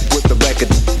 Death with the record.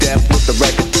 Death with the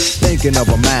record. Thinking of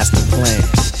a master plan.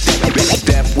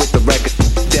 Death with the record.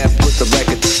 Death with the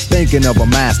record. Thinking of a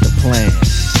master plan.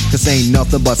 Cause ain't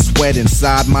nothing but sweat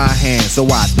inside my hands. So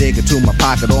I dig into my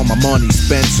pocket, all my money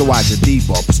spent. So I get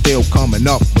deeper, but still coming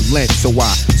up with lint. So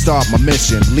I start my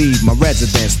mission, leave my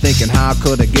residence. Thinking how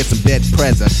could I get some dead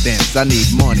presidents? I need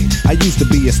money. I used to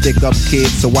be a stick-up kid,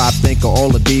 so I think of all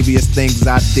the devious things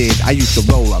I did. I used to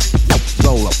roll up,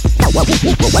 roll up,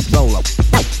 roll up.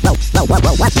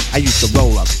 I used to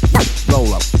roll up,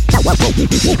 roll up,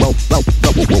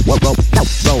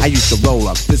 I used to roll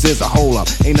up. This is a hole up.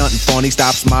 Ain't nothing funny.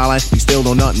 Stop smiling. You still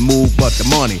don't nothing move but the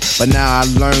money. But now I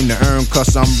learn to earn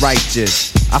cause I'm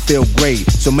righteous. I feel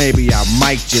great, so maybe I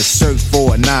might just search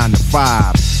for a 9 to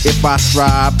 5. If I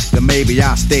strive, then maybe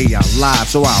I'll stay alive.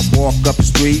 So I walk up the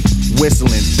street,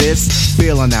 whistling this,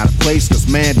 feeling out of place, cause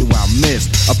man do I miss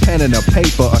a pen and a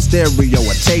paper, a stereo,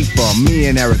 a taper. Me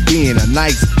and Eric being a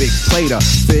nice big plate of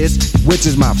fish, which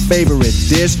is my favorite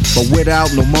dish. But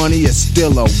without no money, it's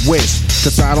still a wish.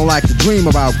 Cause I don't like to dream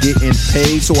about getting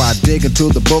paid, so I dig into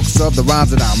the books of the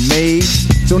rhymes that I made.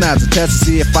 So now to test to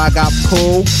see if I got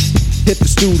pulled, hit the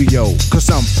studio, cause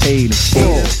I'm paid in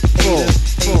full.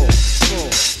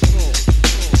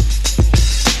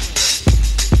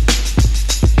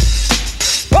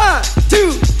 1,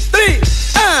 2, 3,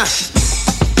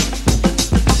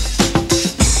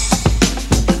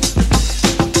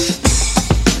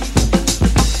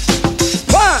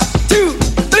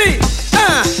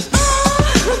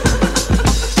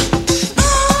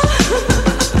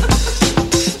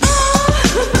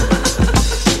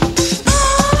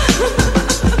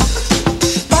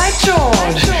 By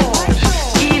George,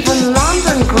 even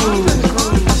London grew.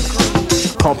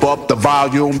 Pump up the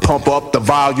volume, pump up the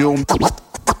volume.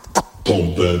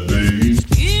 Pump that bass.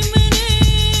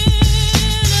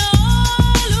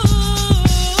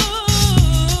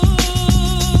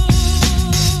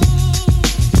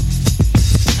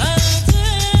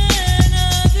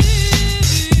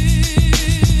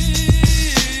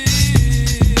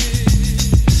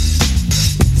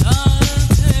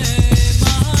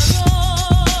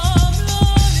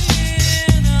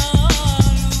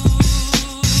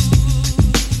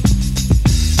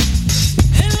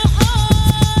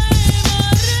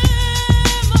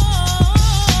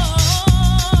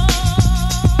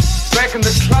 Back in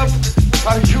the club,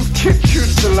 how you kids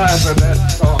used to laugh at that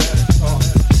song.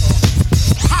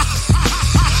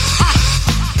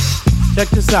 Check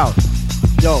this out.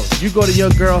 Yo, you go to your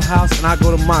girl's house and I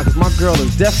go to mine. Cause my girl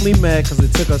is definitely mad cause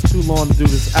it took us too long to do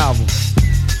this album.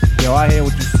 Yo, I hear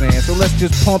what you're saying. So let's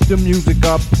just pump the music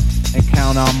up and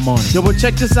count our money. Yo, but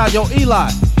check this out. Yo,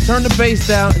 Eli, turn the bass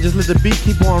down and just let the beat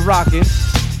keep on rocking.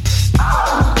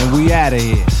 And we out of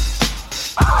here.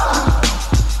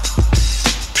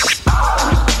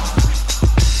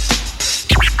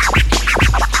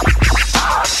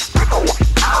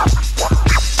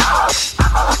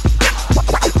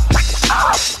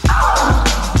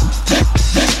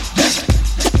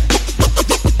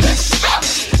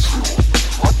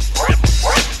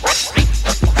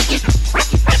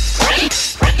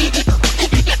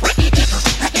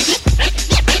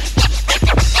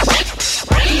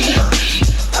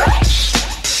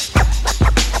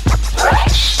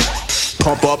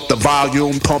 Pump up the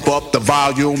volume, pump up the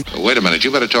volume. Wait a minute,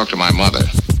 you better talk to my mother.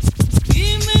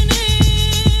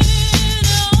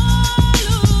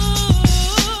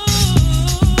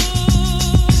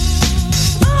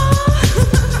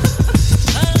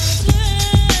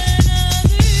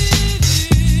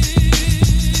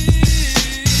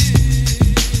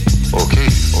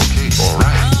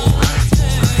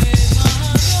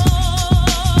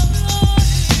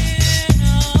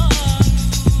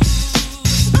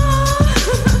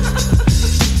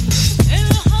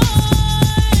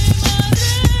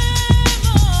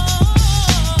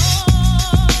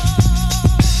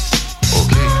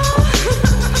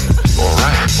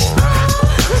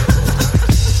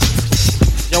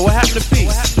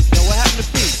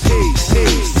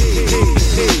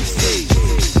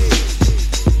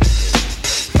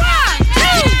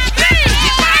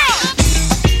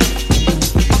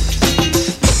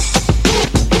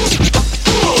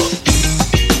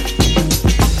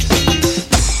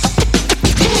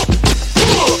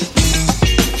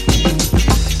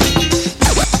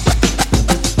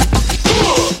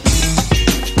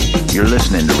 You're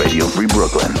listening to Radio Free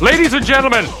Brooklyn. Ladies and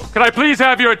gentlemen, can I please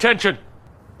have your attention?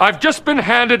 I've just been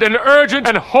handed an urgent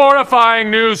and horrifying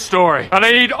news story, and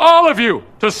I need all of you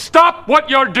to stop what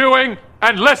you're doing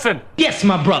and listen. Yes,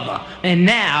 my brother. And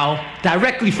now,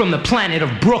 directly from the planet of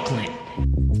Brooklyn.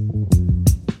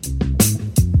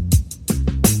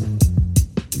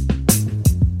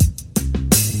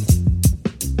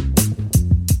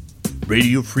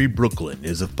 Radio Free Brooklyn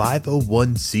is a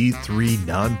 501c3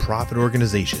 nonprofit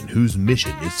organization whose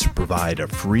mission is to provide a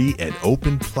free and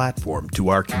open platform to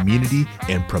our community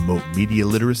and promote media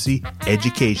literacy,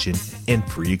 education, and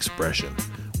free expression.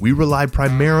 We rely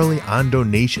primarily on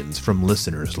donations from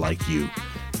listeners like you.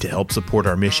 To help support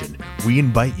our mission, we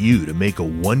invite you to make a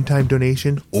one-time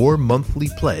donation or monthly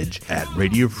pledge at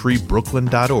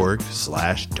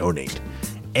radiofreebrooklyn.org/donate.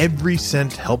 Every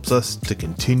cent helps us to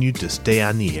continue to stay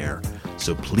on the air.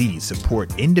 So please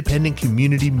support independent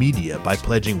community media by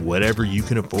pledging whatever you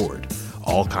can afford.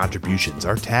 All contributions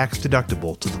are tax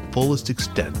deductible to the fullest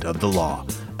extent of the law.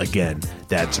 Again,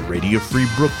 that's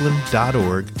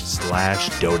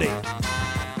radiofreebrooklyn.org/donate.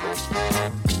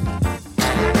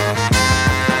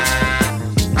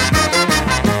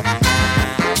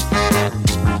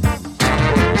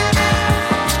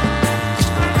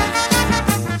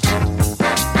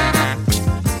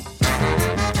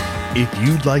 If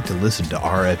you'd like to listen to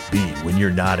RFB when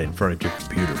you're not in front of your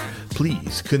computer,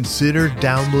 please consider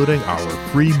downloading our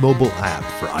free mobile app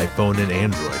for iPhone and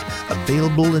Android,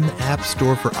 available in the App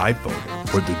Store for iPhone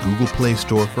or the Google Play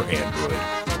Store for Android.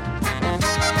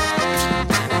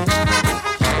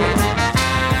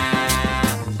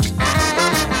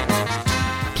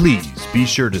 Please be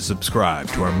sure to subscribe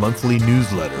to our monthly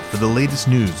newsletter for the latest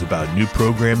news about new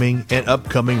programming and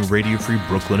upcoming Radio Free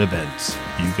Brooklyn events.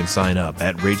 You can sign up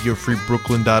at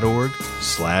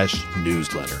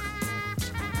radiofreebrooklyn.org/newsletter.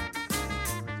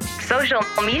 Social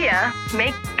media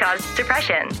may cause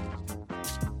depression.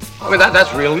 I mean,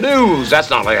 that's real news. That's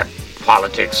not like a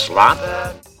politics slot.